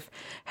your life,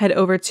 head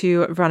over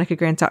to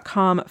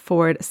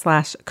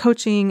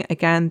veronicagrant.com/coaching.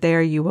 Again,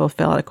 there you will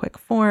fill out a quick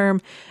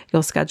form.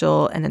 You'll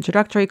schedule an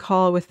introductory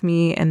call with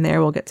me, and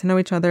there we'll get to know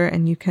each other,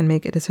 and you can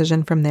make a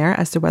decision from there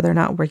as to whether or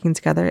not working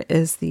together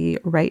is the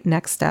right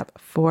next step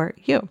for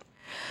you.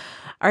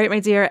 All right,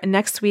 my dear,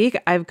 next week,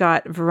 I've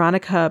got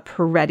Veronica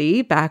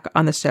Peretti back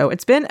on the show.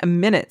 It's been a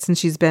minute since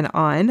she's been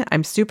on.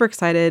 I'm super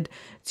excited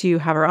to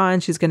have her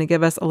on. She's going to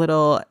give us a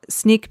little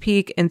sneak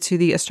peek into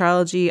the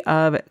astrology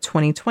of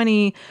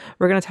 2020.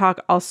 We're going to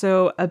talk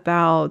also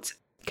about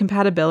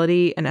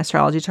compatibility and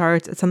astrology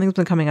charts. It's something that's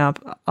been coming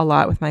up a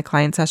lot with my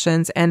client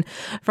sessions. And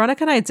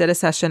Veronica and I did a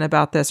session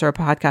about this, or a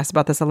podcast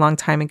about this, a long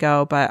time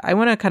ago, but I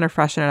want to kind of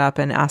freshen it up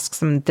and ask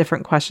some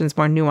different questions,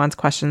 more nuanced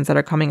questions that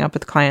are coming up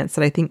with clients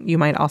that I think you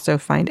might also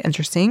find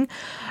interesting.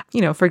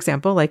 You know, for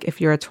example, like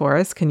if you're a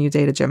Taurus, can you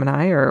date a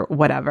Gemini or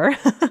whatever?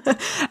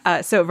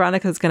 So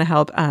Veronica is going to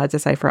help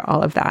decipher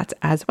all of that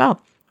as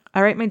well.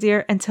 All right, my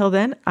dear, until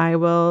then, I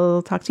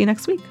will talk to you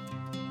next week.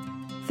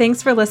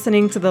 Thanks for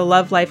listening to the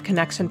Love Life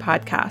Connection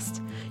podcast.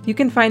 You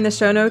can find the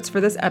show notes for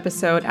this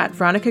episode at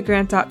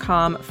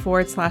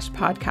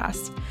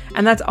veronicagrant.com/podcast.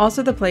 And that's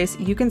also the place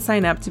you can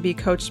sign up to be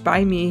coached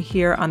by me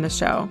here on the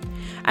show.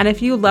 And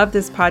if you love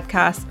this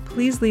podcast,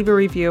 please leave a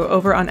review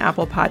over on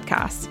Apple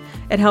Podcasts.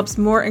 It helps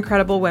more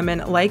incredible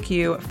women like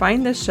you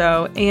find this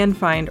show and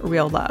find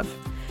real love.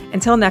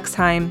 Until next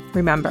time,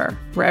 remember,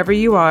 wherever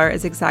you are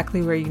is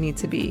exactly where you need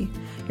to be.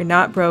 You're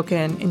not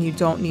broken and you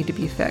don't need to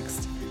be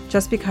fixed.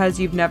 Just because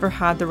you've never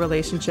had the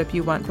relationship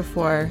you want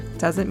before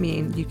doesn't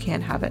mean you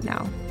can't have it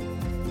now.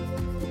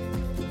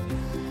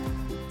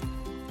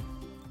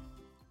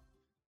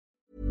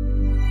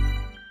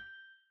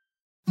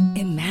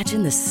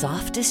 Imagine the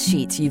softest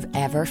sheets you've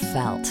ever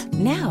felt.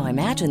 Now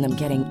imagine them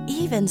getting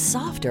even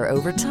softer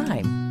over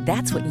time.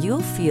 That's what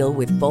you'll feel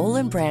with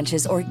Boll &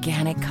 Branch's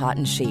organic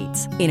cotton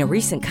sheets. In a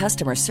recent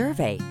customer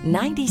survey,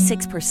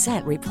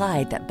 96%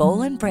 replied that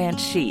Boll & Branch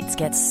sheets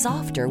get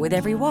softer with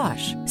every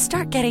wash.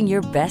 Start getting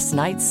your best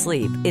night's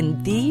sleep in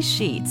these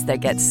sheets that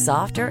get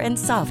softer and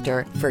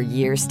softer for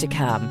years to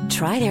come.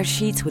 Try their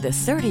sheets with a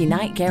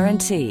 30-night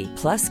guarantee.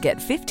 Plus, get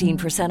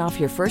 15% off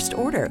your first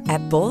order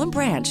at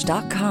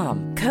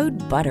bollandbranch.com.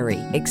 Code BUTTERY.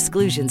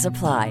 Exclusions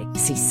apply.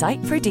 See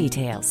site for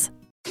details.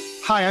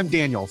 Hi, I'm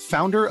Daniel,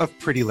 founder of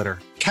Pretty Litter.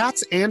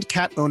 Cats and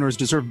cat owners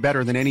deserve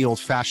better than any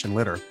old-fashioned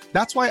litter.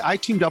 That's why I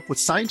teamed up with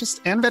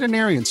scientists and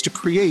veterinarians to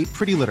create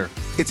Pretty Litter.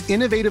 Its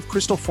innovative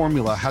crystal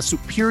formula has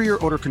superior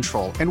odor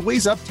control and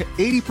weighs up to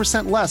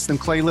 80% less than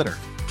clay litter.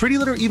 Pretty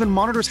Litter even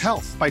monitors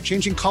health by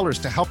changing colors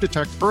to help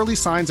detect early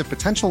signs of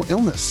potential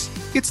illness.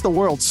 It's the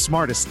world's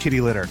smartest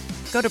kitty litter.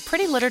 Go to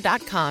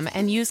prettylitter.com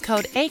and use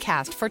code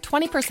ACAST for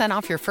 20%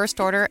 off your first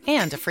order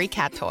and a free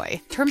cat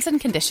toy. Terms and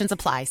conditions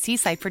apply. See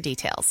site for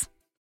details.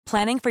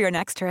 Planning for your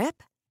next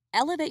trip?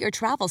 Elevate your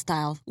travel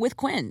style with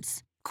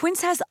Quince.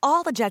 Quince has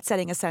all the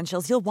jet-setting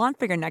essentials you'll want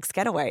for your next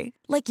getaway,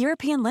 like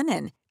European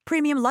linen,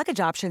 premium luggage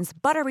options,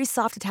 buttery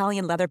soft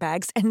Italian leather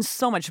bags, and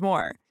so much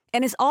more.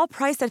 And is all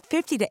priced at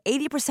 50 to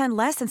 80%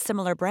 less than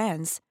similar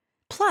brands.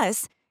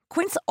 Plus,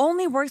 Quince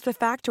only works with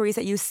factories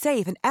that use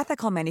safe and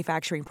ethical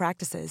manufacturing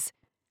practices.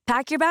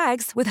 Pack your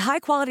bags with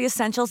high-quality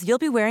essentials you'll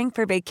be wearing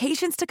for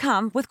vacations to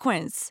come with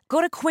Quince.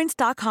 Go to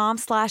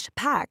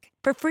quince.com/pack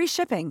for free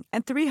shipping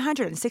and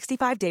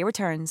 365-day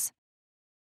returns.